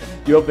outside.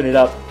 You open it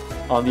up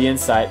on the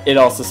inside. It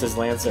also says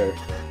Lancer.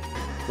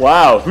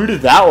 Wow, who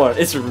did that one?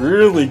 It's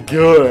really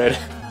good.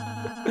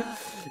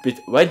 But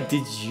why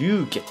did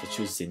you get to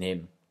choose the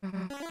name?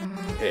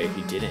 Hey,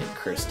 he didn't.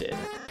 Chris did.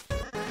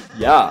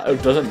 Yeah,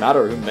 it doesn't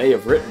matter who may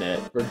have written it.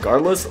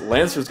 Regardless,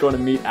 Lancer's going to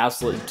meet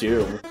absolute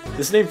doom.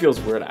 This name feels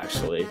weird,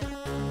 actually.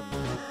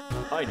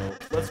 I know.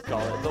 Let's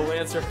call it the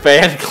Lancer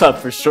Fan Club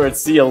for short.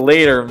 See you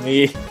later,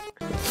 me.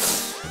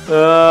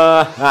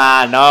 No.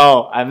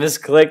 I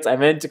misclicked. I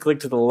meant to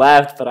click to the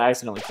left, but I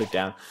accidentally clicked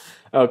down.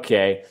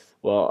 Okay.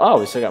 Well, oh,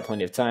 we still got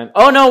plenty of time.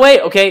 Oh, no,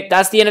 wait. Okay,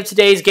 that's the end of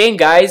today's game,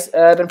 guys.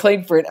 I've been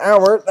playing for an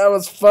hour. That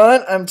was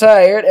fun. I'm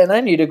tired, and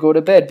I need to go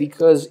to bed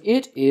because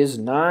it is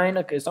 9.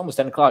 Okay, it's almost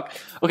 10 o'clock.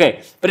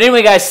 Okay, but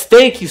anyway, guys,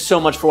 thank you so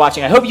much for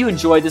watching. I hope you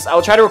enjoyed this. I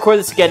will try to record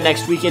this again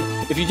next weekend.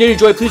 If you did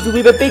enjoy, please do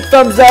leave a big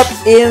thumbs up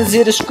in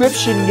the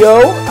description,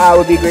 yo. I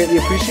would be greatly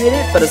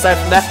appreciated. But aside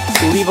from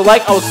that, leave a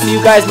like. I will see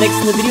you guys next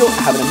in the video.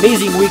 Have an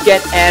amazing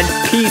weekend, and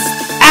peace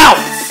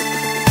out!